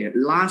sachet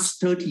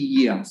last 30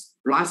 years,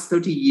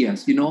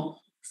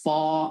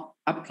 for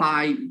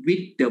apply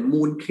with the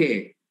moon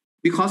cake.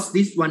 Because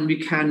this one, we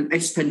can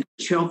extend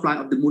the shelf life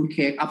of the moon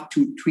cake up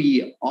to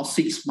 3 or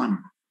 6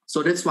 months.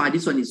 So that's why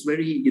this one is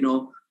very,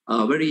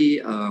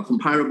 very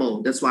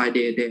comparable. That's why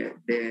they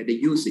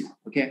use it.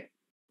 Okay.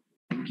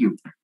 Thank you.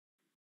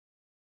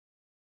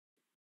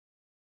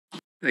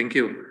 Thank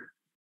you.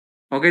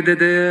 Okay,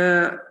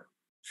 the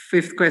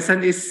fifth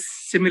question is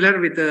similar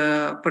with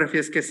the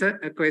previous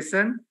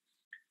question.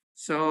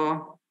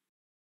 So,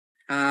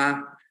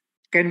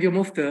 can you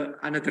move to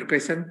another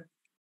question?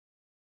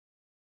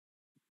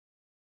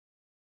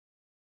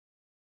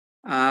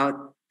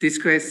 This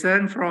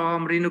question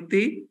from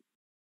Rinukti.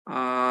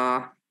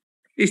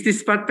 Is this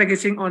smart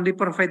packaging only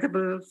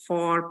profitable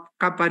for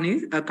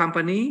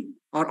company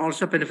or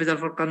also beneficial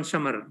for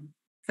consumer?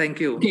 Thank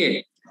you.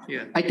 Okay.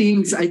 Yeah. I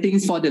think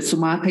for the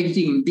smart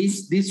packaging,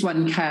 this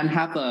one can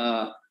have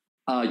a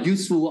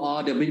useful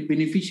or the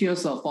beneficial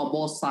for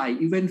both sides,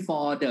 even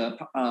for the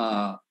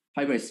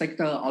private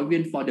sector or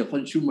even for the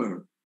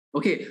consumer.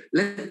 Okay,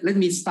 let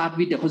me start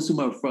with the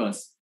consumer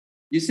first.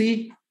 You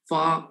see,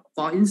 for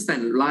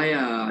instance, like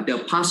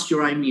the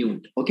pasteurized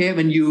milk. Okay,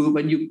 when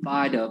you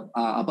buy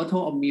a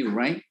bottle of milk,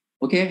 right?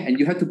 Okay, and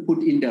you have to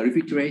put in the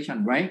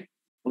refrigeration, right?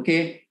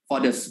 Okay, for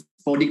the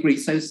 4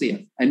 degrees Celsius.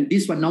 And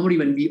this one normally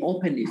when we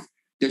open it,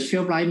 the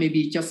shelf life may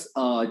be just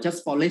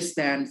for less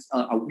than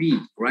a week,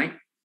 right?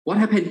 What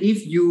happens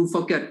if you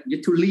forget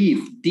to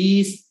leave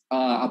this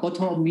a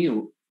bottle of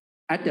milk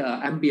at the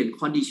ambient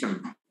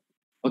condition?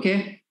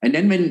 Okay, and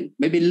then when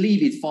maybe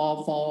leave it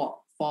for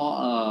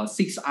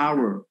 6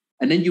 hours,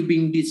 and then you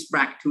bring this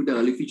back to the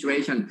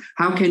refrigeration.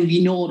 How can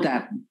we know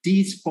that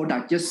this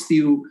product just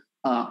still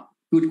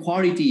good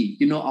quality,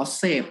 or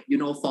safe,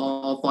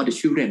 for the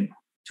children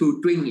to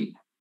drink it?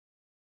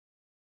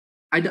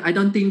 I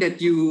don't think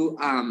that you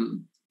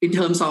in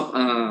terms of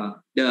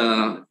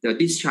the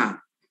discharge,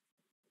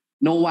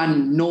 no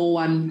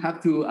one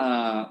have to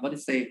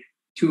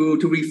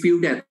to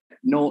refill that.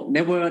 No,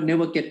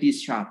 never get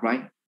discharge,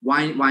 right?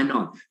 Why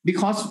not?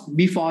 Because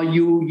before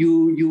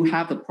you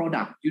have the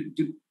product,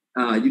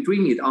 you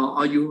drink it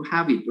or you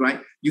have it,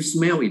 right? You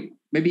smell it.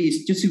 Maybe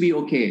it's just to be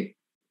okay.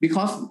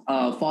 Because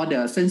for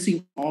the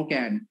sensing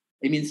organ,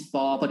 it means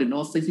for the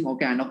nose sensing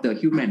organ of the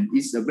human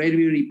is very,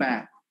 very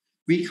bad.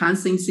 We can't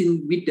sense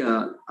in with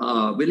the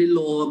very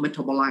low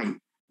metabolite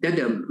that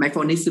the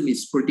microorganism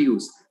is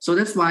produced. So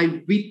that's why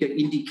with the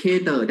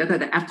indicator that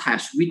are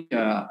attached with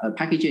the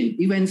packaging,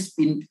 even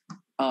in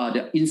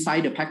the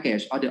inside the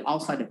package or the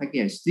outside the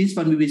package, this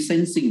one will be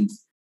sensing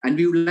and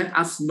will let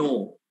us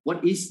know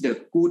what is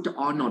the good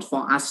or not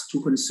for us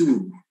to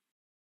consume.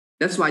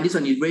 That's why this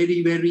one is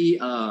very, very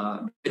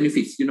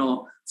benefits, you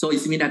know. So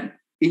it means that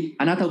in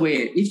another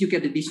way, if you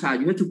get the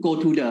discharge, you have to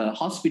go to the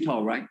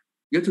hospital, right?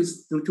 You have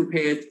to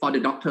pay for the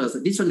doctors.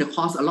 This one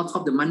costs a lot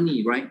of the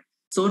money, right?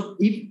 So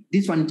if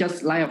this one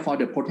just like for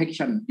the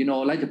protection, you know,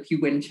 like the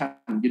prevention,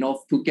 you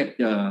know, to get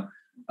the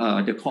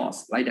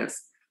cost like that.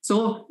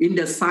 So in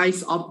the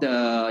size of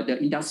the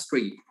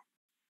industry,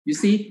 you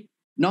see,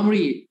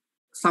 normally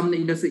some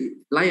industry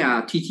like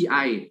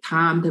TTI,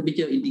 time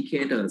temperature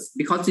indicators,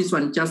 because this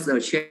one just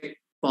check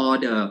for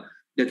the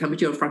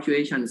temperature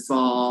fluctuations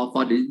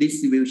for the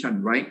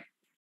distribution, right?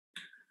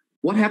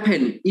 What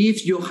happens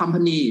if your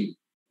company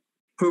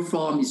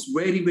performs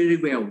very, very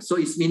well? So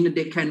it means that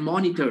they can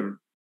monitor.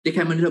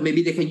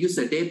 Maybe they can use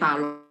the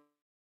data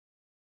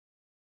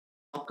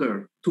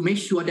logger to make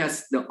sure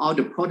that all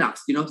the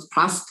products, you know,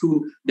 pass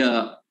to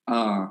the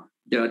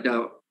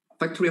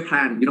factory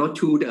plant, you know,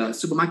 to the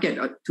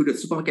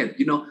supermarket,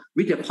 you know,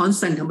 with the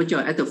constant temperature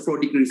at the 4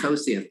 degrees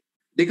Celsius.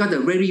 They got a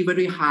very,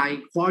 very high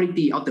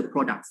quality of the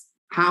products.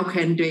 How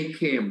can they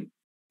claim?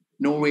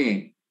 No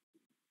way,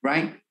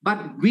 right?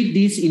 But with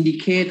this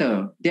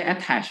indicator, they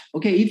attach.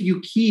 Okay, if you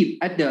keep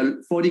at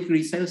the 4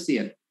 degrees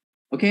Celsius,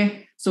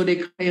 okay, so they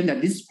claim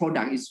that this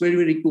product is very,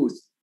 very good.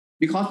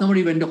 Because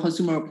normally when the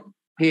consumer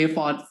pay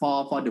for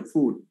the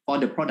food, for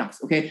the products,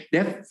 okay,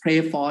 they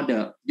pay for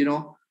the, you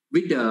know,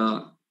 with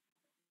the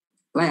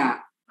like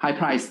a high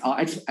price or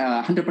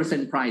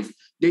 100% price,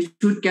 they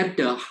should get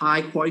the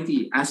high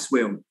quality as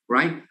well,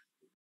 right?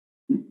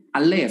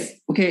 Unless,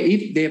 okay,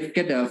 if they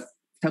get the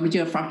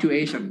temperature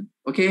fluctuation,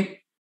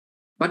 okay,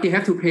 but they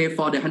have to pay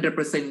for the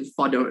 100%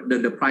 for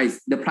the price.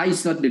 The price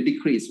is not the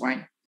decrease,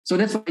 right? So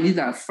that's why these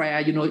are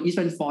fair, you know,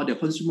 even for the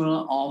consumer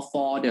or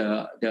for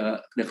the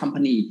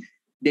company,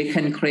 they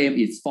can claim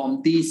it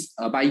from this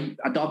by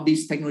adopt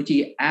this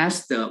technology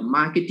as the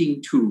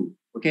marketing tool.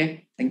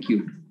 Okay, thank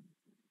you.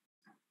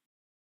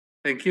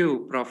 Thank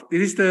you, Prof.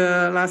 This is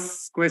the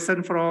last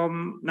question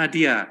from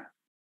Nadia.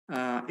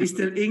 Is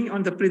the ink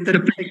on the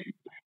printed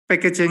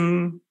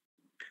packaging?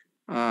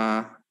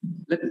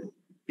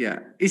 Yeah,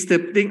 is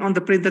the ink on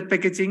the printed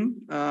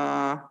packaging?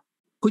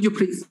 Could you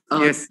please?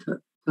 Yes.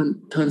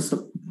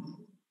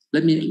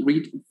 Let me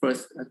read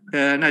first.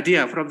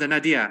 Nadia, from the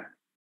Nadia.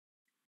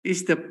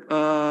 Is the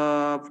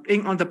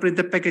ink on the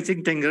printed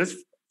packaging dangerous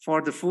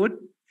for the food?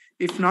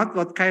 If not,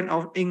 what kind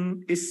of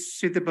ink is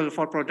suitable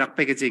for product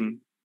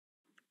packaging?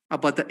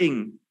 About the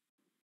ink.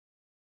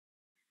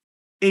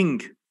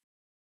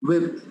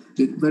 Well,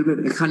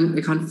 I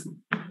can't.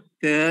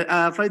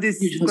 For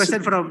this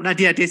question from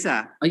Nadia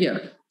Desa. Yeah.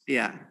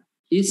 Yeah.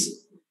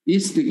 Is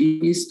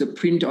the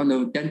print on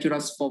the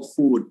dangerous for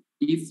food?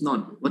 If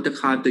not, what the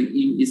kind of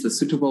ink is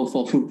suitable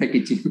for food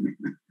packaging?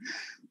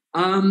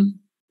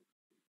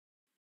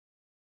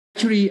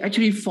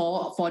 Actually,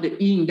 for the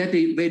ink that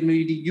when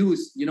we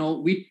use, you know,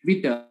 with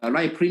the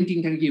right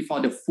printing technology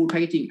for the food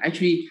packaging,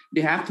 actually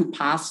they have to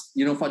pass,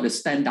 you know, for the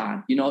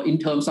standard, you know, in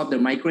terms of the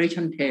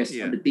migration test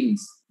of the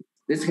things.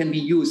 This can be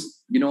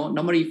used, you know,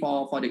 normally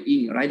for the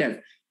ink, right?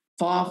 That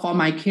for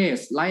my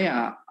case, like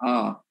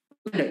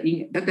the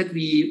ink that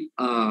we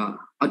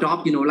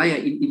adopt, you know, like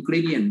an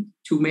ingredient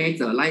to make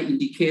the light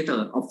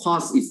indicator. Of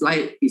course, it's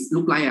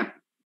look like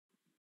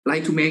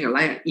to make a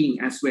light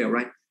ink as well,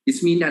 right?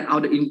 It means that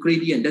all the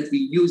ingredient that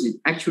we use it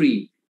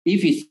actually,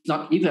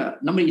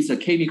 normally it's a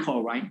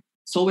chemical, right?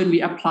 So when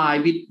we apply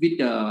with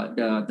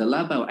the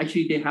label,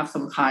 actually they have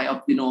some kind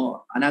of, you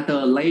know,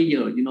 another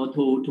layer, you know,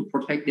 to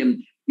protect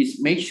them.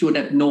 Is make sure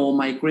that no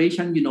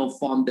migration, you know,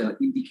 from the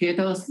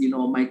indicators, you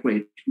know,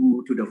 migrate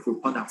to the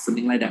food product,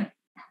 something like that.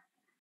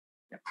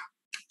 Yeah.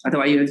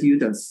 Otherwise, you have to use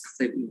the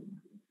same.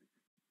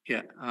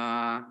 Yeah.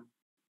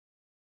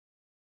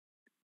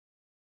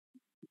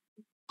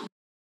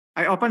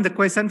 I open the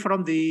question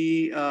from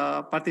the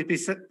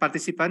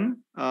participant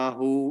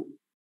who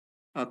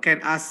can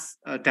ask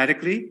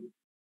directly.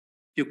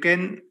 You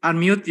can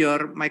unmute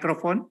your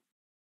microphone.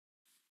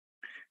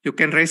 You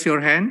can raise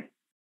your hand.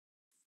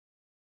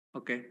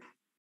 Okay.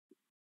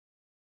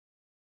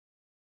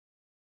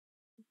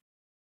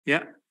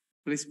 Yeah,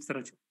 please, Mr.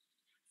 Rajat.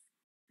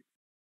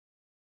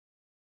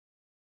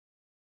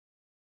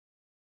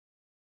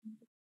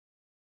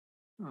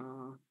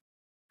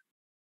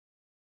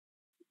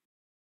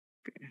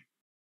 Okay.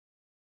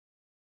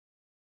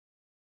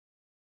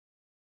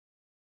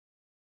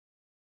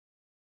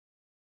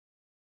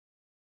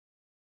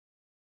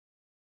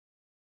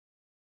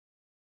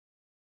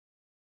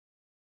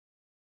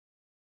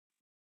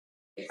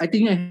 I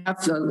think I have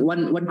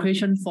one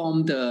question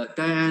from the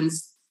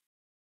Diane's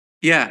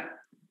Yeah.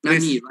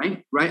 Nani,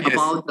 right? Yes.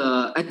 About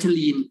the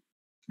ethylene,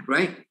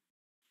 right?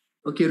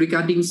 Okay,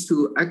 regarding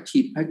to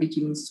active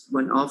packaging,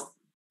 one of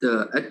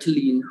the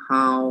ethylene,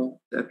 how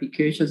the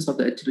applications of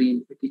the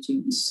ethylene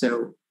packaging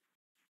itself,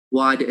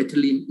 why the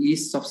ethylene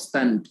is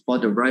substance for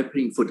the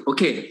ripening food.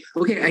 Okay,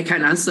 I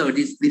can answer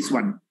this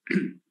one.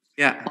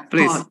 Yeah,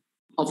 please.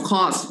 Of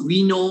course,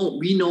 we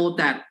know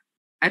that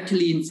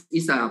ethylene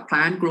is a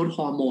plant growth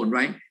hormone,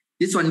 right?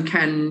 This one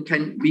can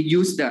we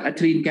use the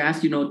ethylene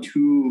gas,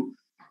 to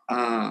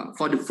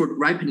for the fruit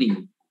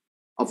ripening.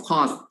 Of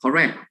course,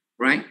 correct,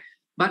 right?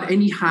 But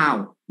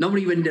anyhow,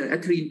 normally when the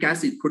ethylene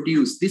gas is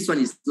produced, this one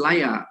is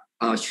like a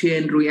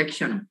chain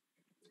reaction.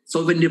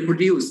 So when they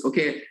produce,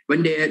 okay,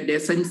 when they're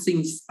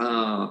sensing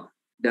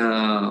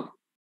the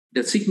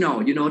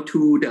signal,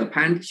 to the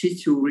plant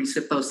tissue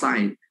receptor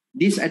side,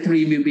 this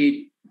ethylene will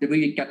be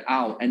get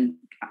out and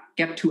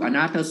get to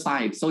another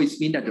side. So it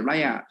means that the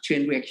like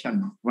chain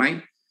reaction,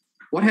 right?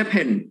 What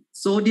happened?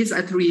 So this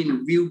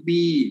ethylene will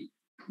be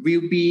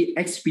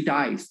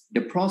expedite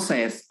the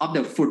process of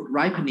the fruit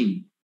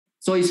ripening.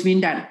 So it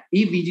means that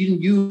if we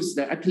didn't use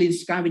the ethylene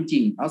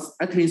scavenging or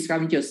ethylene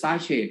scavenger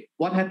sachet,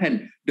 what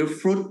happened? The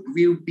fruit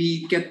will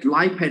get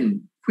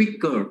ripened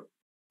quicker.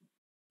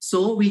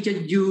 So we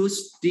just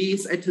use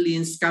this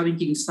ethylene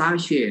scavenging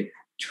sachet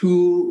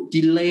to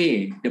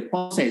delay the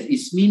process.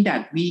 It means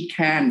that we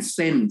can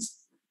send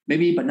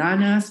maybe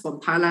bananas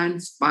from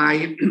Thailand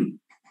by,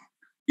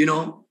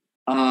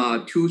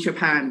 to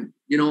Japan,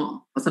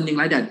 or something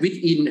like that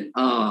within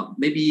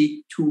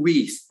maybe 2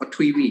 weeks or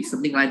 3 weeks,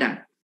 something like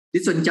that.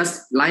 This one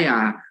just like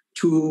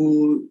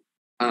to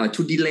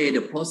delay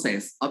the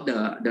process of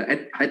the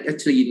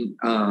ethylene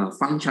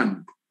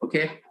function.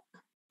 Okay.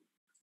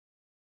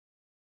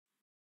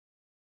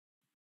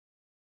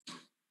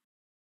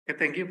 Okay,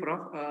 thank you, Prof.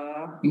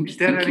 Is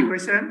there any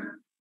question?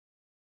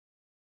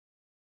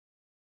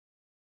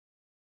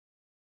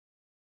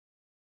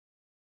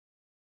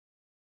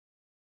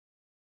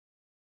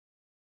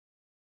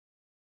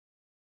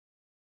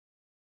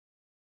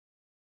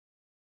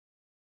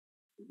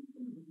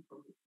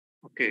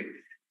 Okay,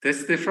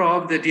 that's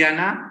from the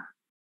Diana.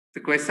 The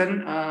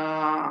question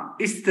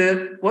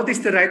what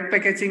is the right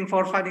packaging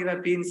for vanilla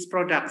beans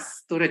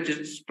products to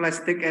reduce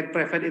plastic and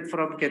prevent it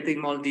from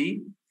getting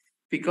moldy?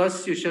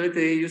 Because usually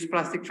they use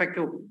plastic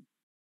vacuum.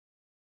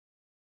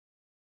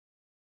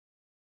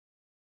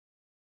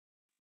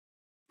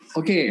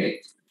 Okay,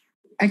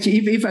 actually,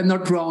 if I'm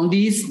not wrong,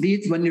 this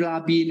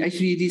vanilla bean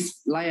actually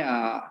this like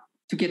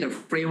to get a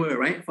flavor,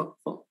 right?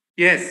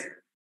 Yes.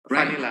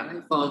 Right.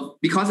 Vanilla.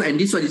 Because and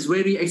this one is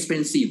very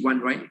expensive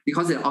one, right?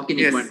 Because the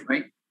organic one,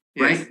 right?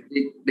 Yes. Right.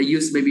 They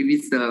use maybe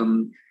with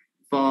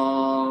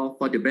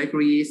for the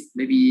bakeries,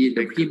 maybe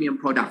the premium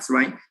products,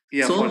 right?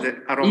 Yeah. So for the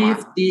aroma.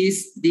 if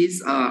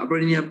this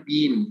vanilla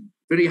bean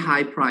very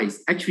high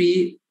price,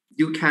 actually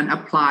you can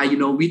apply,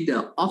 with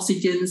the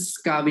oxygen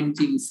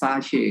scavenging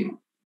sachet,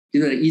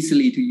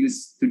 easily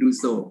to do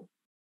so.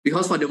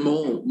 Because for the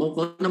mold,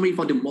 normally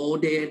for the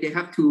mold, they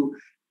have to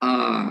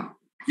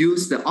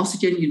use the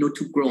oxygen,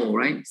 to grow,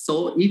 right?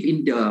 So if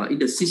in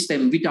the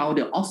system without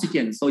the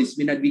oxygen, so it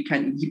means that we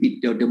can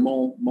inhibit the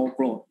mold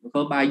growth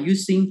by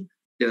using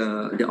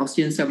the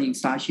oxygen scavenging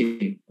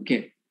sachet.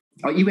 Okay,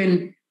 or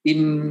even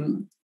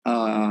in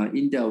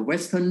the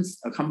Western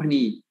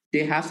company,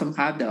 they have some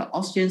kind of the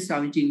oxygen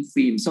scavenging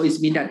film. So it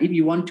means that if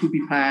you want to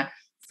prepare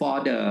for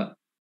the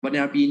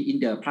vanilla bean in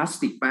the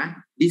plastic bag,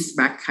 this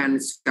bag can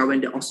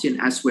scavenge the oxygen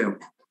as well.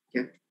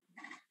 Okay.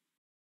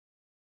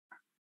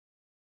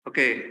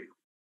 Okay.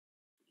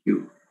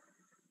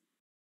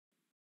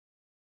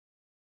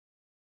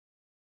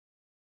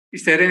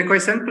 Is there any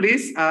question?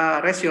 Please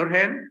raise your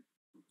hand.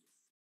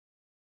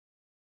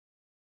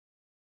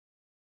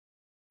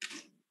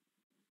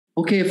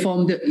 Okay,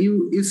 from the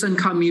Ilsan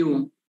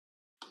Kamil.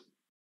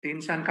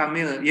 Insan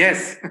Kamil,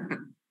 yes.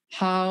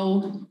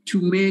 How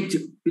to make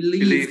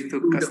believe to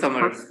the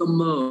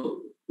customer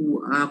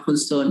who are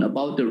concerned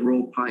about the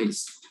raw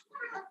price.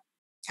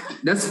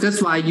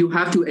 That's why you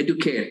have to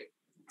educate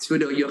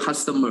your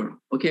customer.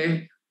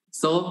 Okay,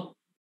 so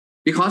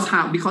because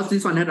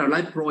this one had a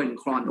light pro and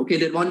con. Okay,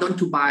 they want them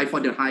to buy for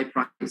the high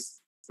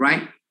price,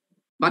 right?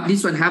 But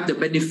this one have the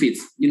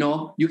benefits.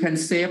 You can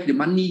save the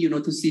money.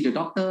 To see the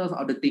doctors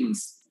or the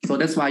things. So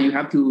that's why you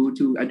have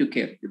to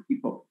educate the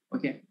people.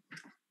 Okay.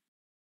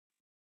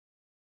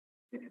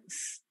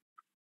 Yes.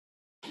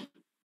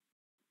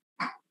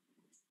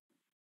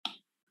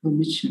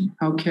 Permission.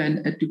 How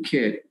can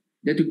educate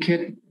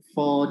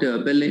for the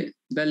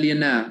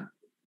billionaire?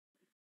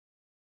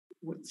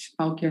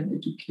 How can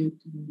educate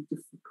the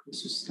difficult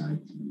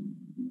society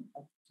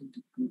often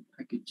the good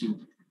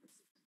packaging?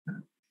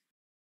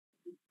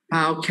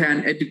 How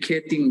can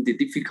educating the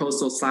difficult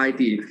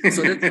society?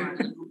 So that's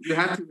why you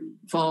have to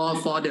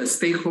for the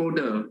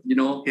stakeholder,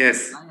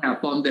 Yes.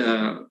 From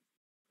the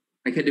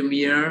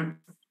academia,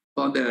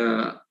 for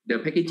the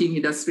packaging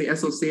industry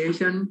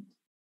association,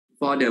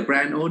 for the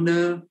brand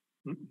owner,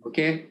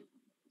 okay,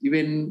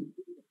 even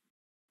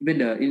even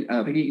the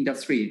packaging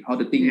industry, all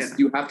the things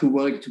you have to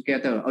work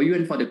together, or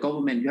even for the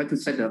government, you have to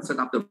set up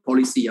the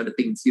policy, other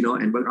things,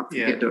 and work up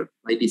together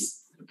like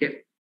this.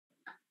 Okay.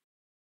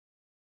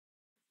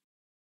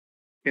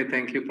 Okay,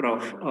 thank you,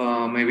 Prof.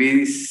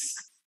 Maybe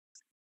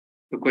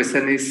the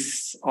question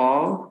is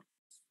all.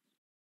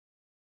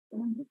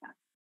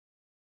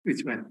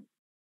 Which one?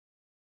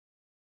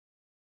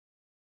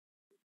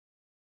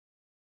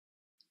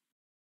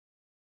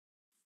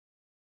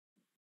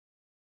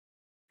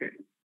 Okay.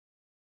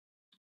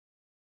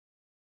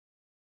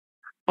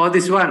 Oh,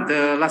 this one,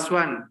 the last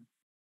one,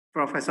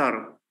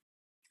 Professor.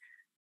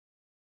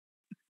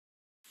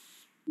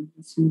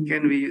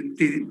 Can we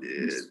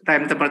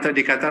time temperature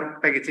indicator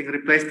packaging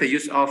replace the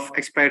use of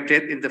expired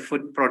date in the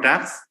food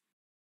products?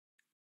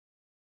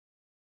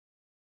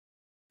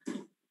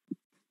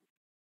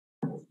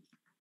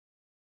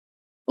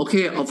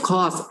 Okay, of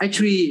course.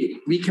 Actually,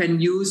 we can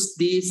use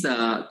this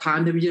time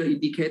temperature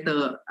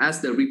indicator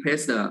as the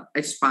replace the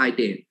expired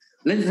date.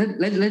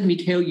 Let me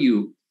tell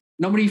you.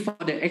 Normally for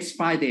the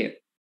expired date,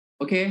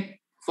 okay,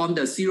 from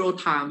the zero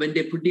time when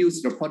they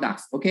produce the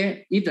products,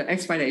 okay, if the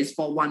expired date is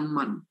for 1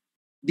 month,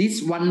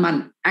 this 1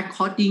 month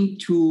according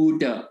to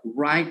the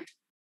right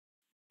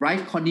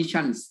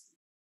conditions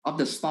of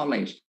the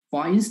storage.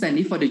 For instance,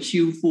 if for the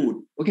chilled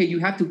food, okay, you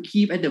have to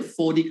keep at the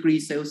 4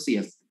 degrees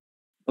Celsius,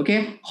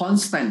 okay,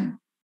 constant.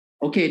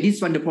 Okay,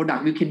 this one, the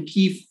product you can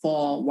keep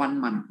for 1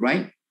 month,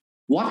 right?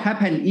 What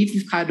happens if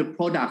you have the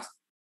product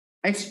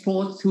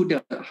exposed to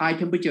the high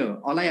temperature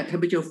or like a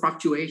temperature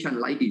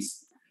fluctuation like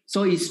this?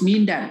 So it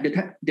means that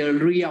the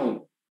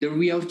real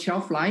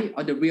shelf life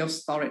or the real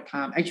storage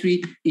time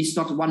actually is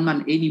not 1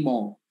 month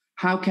anymore.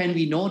 How can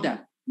we know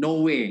that?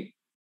 No way.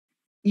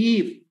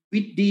 If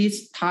with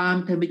this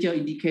time temperature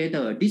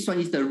indicator, this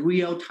one is the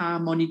real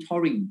time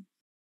monitoring,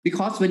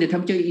 because when the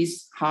temperature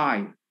is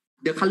high,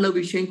 the color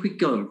will change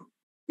quicker.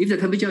 If the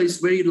temperature is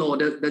very low,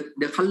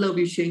 the color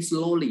will change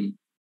slowly.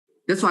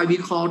 That's why we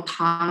call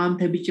time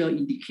temperature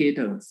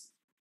indicators.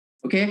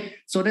 Okay,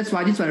 so that's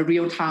why this one is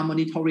real-time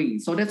monitoring.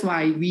 So that's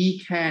why we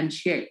can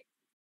check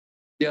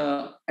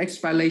the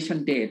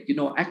expiration date,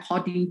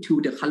 according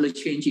to the color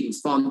changing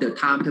from the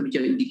time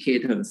temperature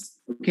indicators.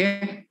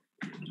 Okay.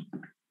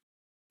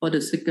 For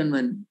the second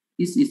one,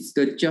 this is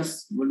the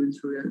just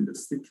voluntary and the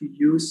city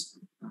use.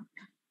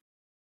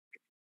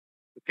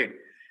 Okay.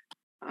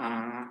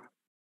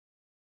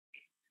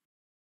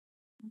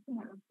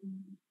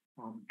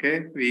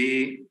 Okay,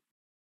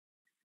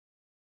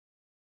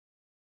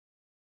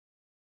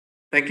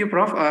 thank you,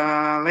 Prof.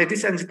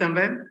 Ladies and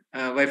gentlemen,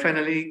 we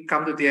finally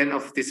come to the end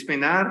of this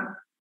seminar.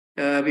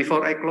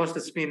 Before I close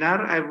the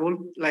seminar, I would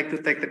like to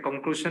take the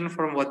conclusion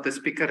from what the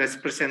speaker has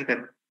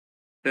presented.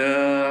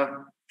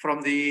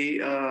 From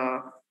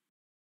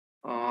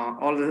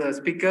all the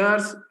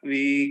speakers,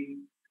 we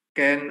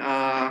can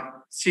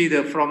see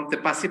from the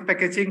passive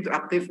packaging to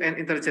active and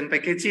intelligent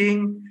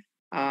packaging,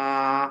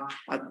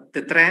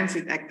 the trends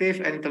in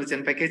active and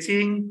intelligent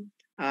packaging.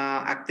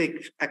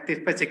 Active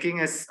packaging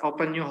has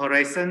opened new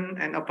horizons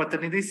and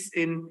opportunities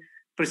in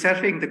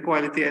preserving the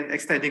quality and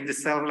extending the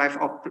shelf life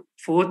of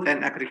food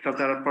and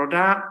agricultural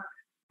product.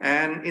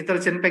 And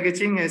intelligent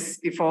packaging has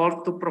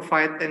evolved to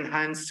provide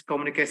enhanced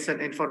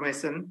communication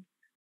information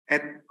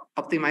at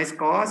optimized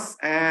cost.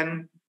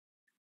 And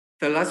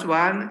the last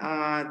one,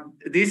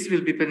 this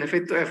will be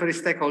benefit to every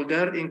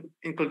stakeholder,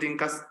 including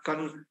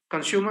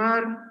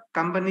consumer,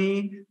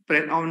 company,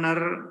 brand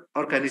owner,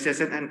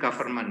 organization, and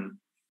government.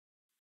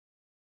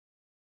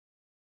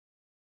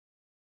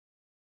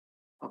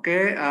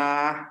 Okay,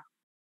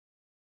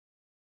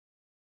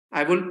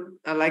 I would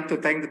like to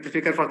thank the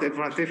speaker for the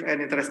informative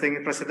and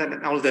interesting presentation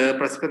and all the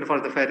participants for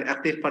the very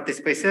active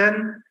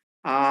participation.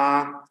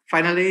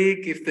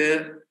 Finally, give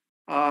the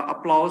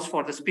applause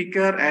for the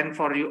speaker and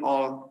for you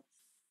all.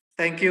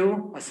 Thank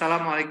you.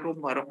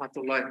 Assalamualaikum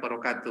warahmatullahi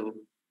wabarakatuh.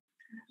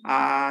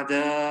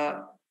 The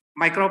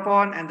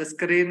microphone and the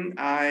screen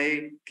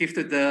I give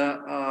to the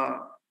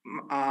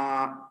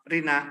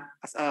Rina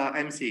as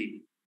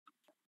MC.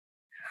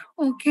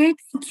 Okay,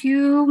 thank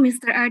you,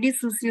 Mr. Adi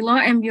Susilo,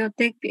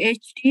 MBiotech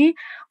PhD,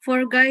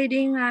 for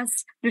guiding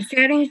us the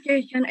sharing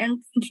session,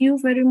 and thank you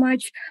very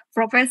much,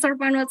 Professor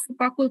Panwat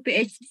Supakul,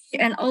 PhD,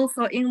 and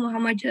also Ing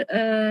Muhammad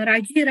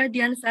Raji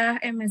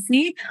Radiansah,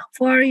 MSc,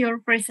 for your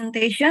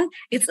presentation.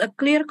 It's a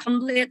clear,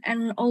 complete,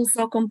 and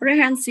also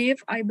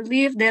comprehensive. I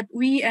believe that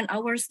we and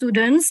our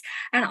students,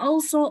 and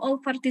also all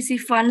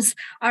participants,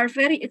 are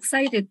very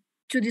excited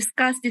to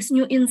discuss these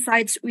new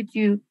insights with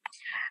you.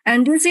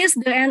 And this is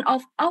the end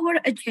of our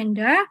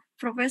agenda.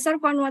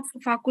 Professor Panwat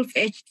Supakul,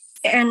 PhD,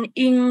 and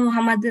Ing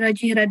Muhammad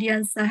Raji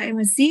Radiansah,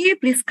 MSc,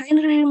 please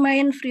kindly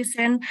remain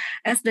present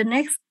as the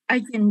next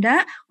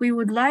agenda. We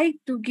would like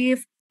to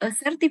give a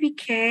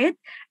certificate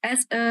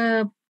as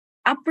a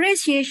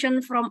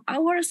appreciation from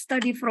our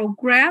study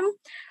program.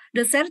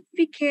 The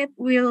certificate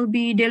will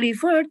be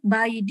delivered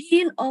by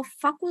Dean of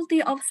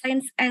Faculty of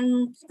Science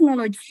and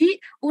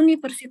Teknologi,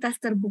 Universitas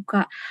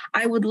Terbuka.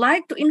 I would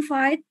like to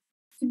invite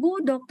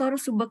Ibu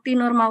Dr. Subekti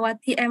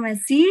Normawati,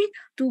 MSc,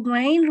 to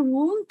main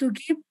room to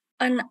give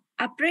an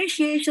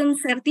appreciation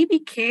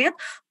certificate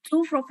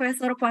to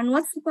Professor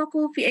Panwat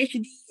Supakul,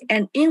 PhD,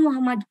 and In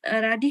Muhammad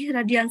Radih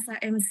Radiansa,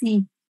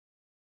 MC.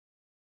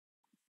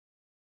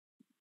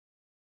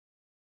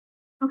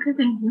 Okay,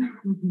 thank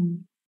you.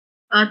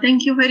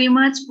 Thank you very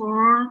much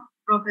for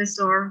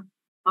Professor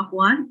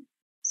Panwat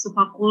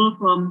Supakul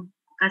from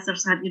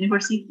Kasar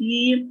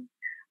University.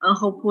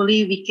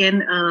 Hopefully, we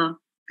can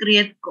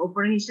create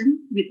cooperation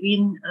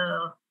between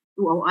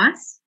two of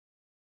us,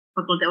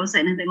 Fakultas of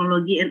Sains and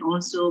Teknologi, and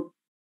also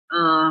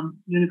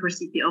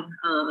University of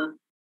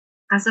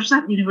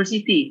Kasar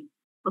University.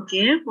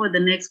 Okay, for the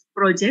next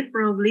project,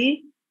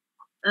 probably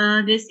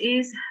this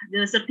is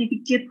the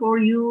certificate for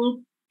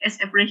you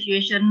as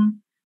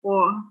appreciation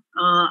for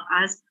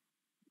us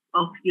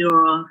of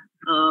your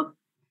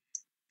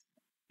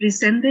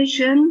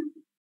presentation.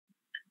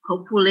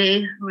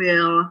 Hopefully,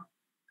 will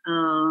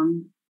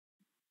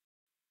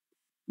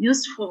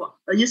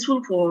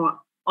useful for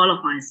all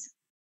of us.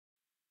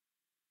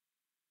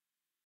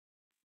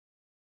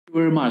 Thank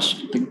you very much.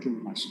 Thank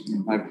you very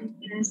much.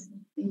 Yes,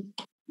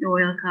 you're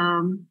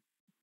welcome.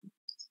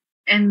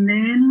 And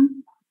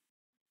then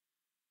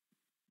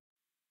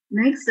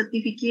next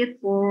certificate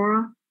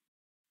for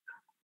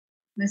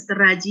Mr.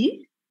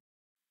 Raji.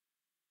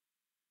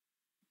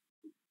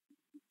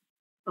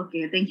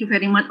 Okay, thank you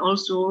very much.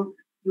 Also,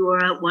 you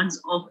are one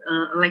of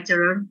a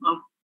lecturer of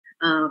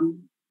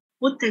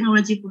Food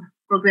Technology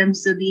Program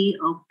Study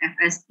of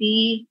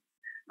FST.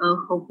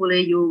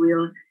 Hopefully, you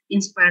will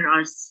inspire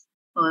us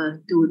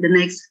to the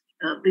next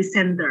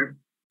presenter.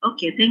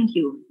 Okay, thank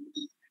you.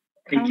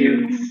 Thank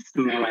you,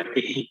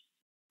 Sumawati.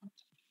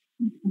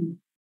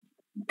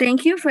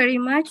 Thank you very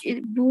much,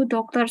 Ibu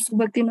Dr.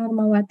 Subakti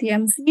Normawati,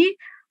 MC.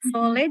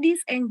 So,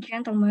 ladies and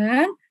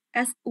gentlemen,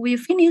 as we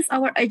finish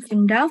our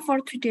agenda for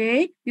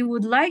today, we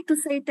would like to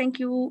say thank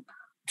you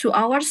to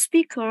our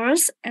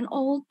speakers and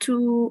all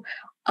to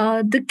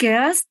the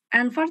guests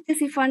and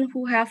participants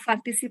who have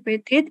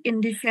participated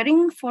in the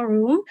sharing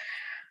forum.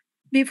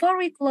 Before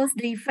we close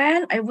the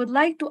event, I would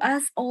like to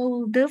ask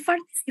all the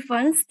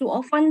participants to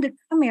open the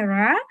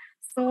camera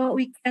so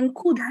we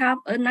could have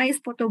a nice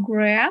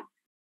photograph.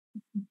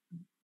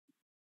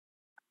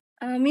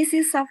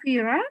 Mrs.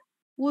 Safira,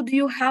 would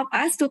you help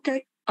us to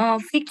take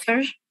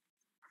pictures?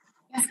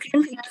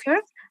 Screen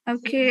picture?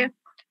 Okay.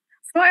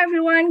 So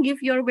everyone,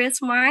 give your best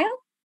smile.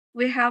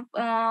 We have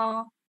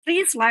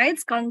 3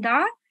 slides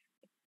countdown.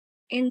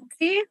 In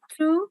 3,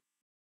 2,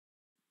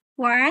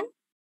 1.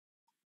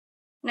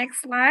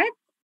 Next slide.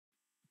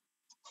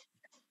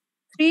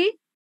 3,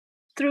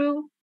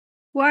 2,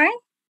 1.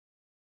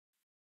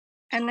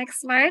 And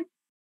next slide.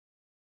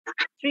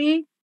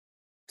 3,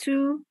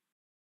 2,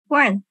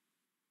 1.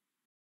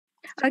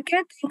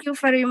 Okay, thank you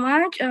very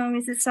much,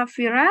 Mrs.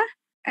 Safira.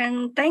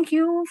 And thank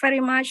you very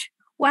much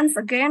once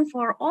again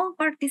for all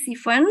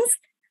participants.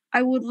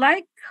 I would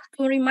like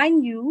to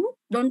remind you,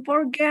 don't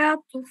forget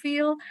to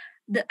fill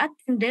the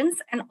attendance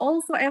and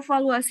also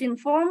evaluation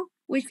form,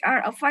 which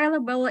are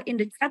available in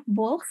the chat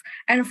box.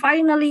 And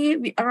finally,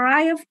 we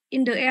arrive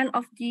in the end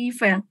of the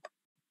event.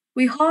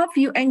 We hope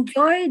you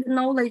enjoy the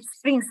knowledge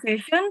sharing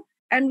session,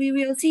 and we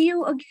will see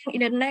you again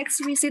in the next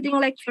visiting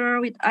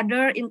lecture with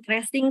other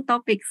interesting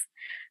topics.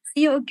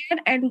 See you again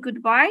and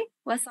goodbye.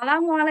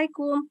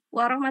 Wassalamualaikum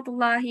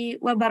warahmatullahi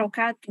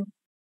wabarakatuh.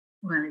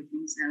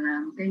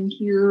 Waalaikumsalam.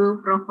 Thank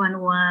you, Prof.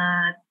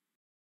 Panwat.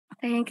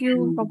 Thank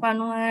you, Prof.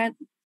 Panwat.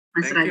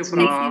 Mas Thank you, Raji.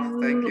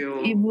 Prof. Thank you.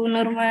 Ibu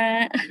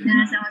Nurma. Ya,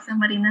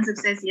 sama-sama Rina,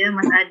 sukses ya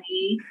Mas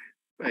Adi.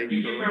 Thank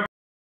you.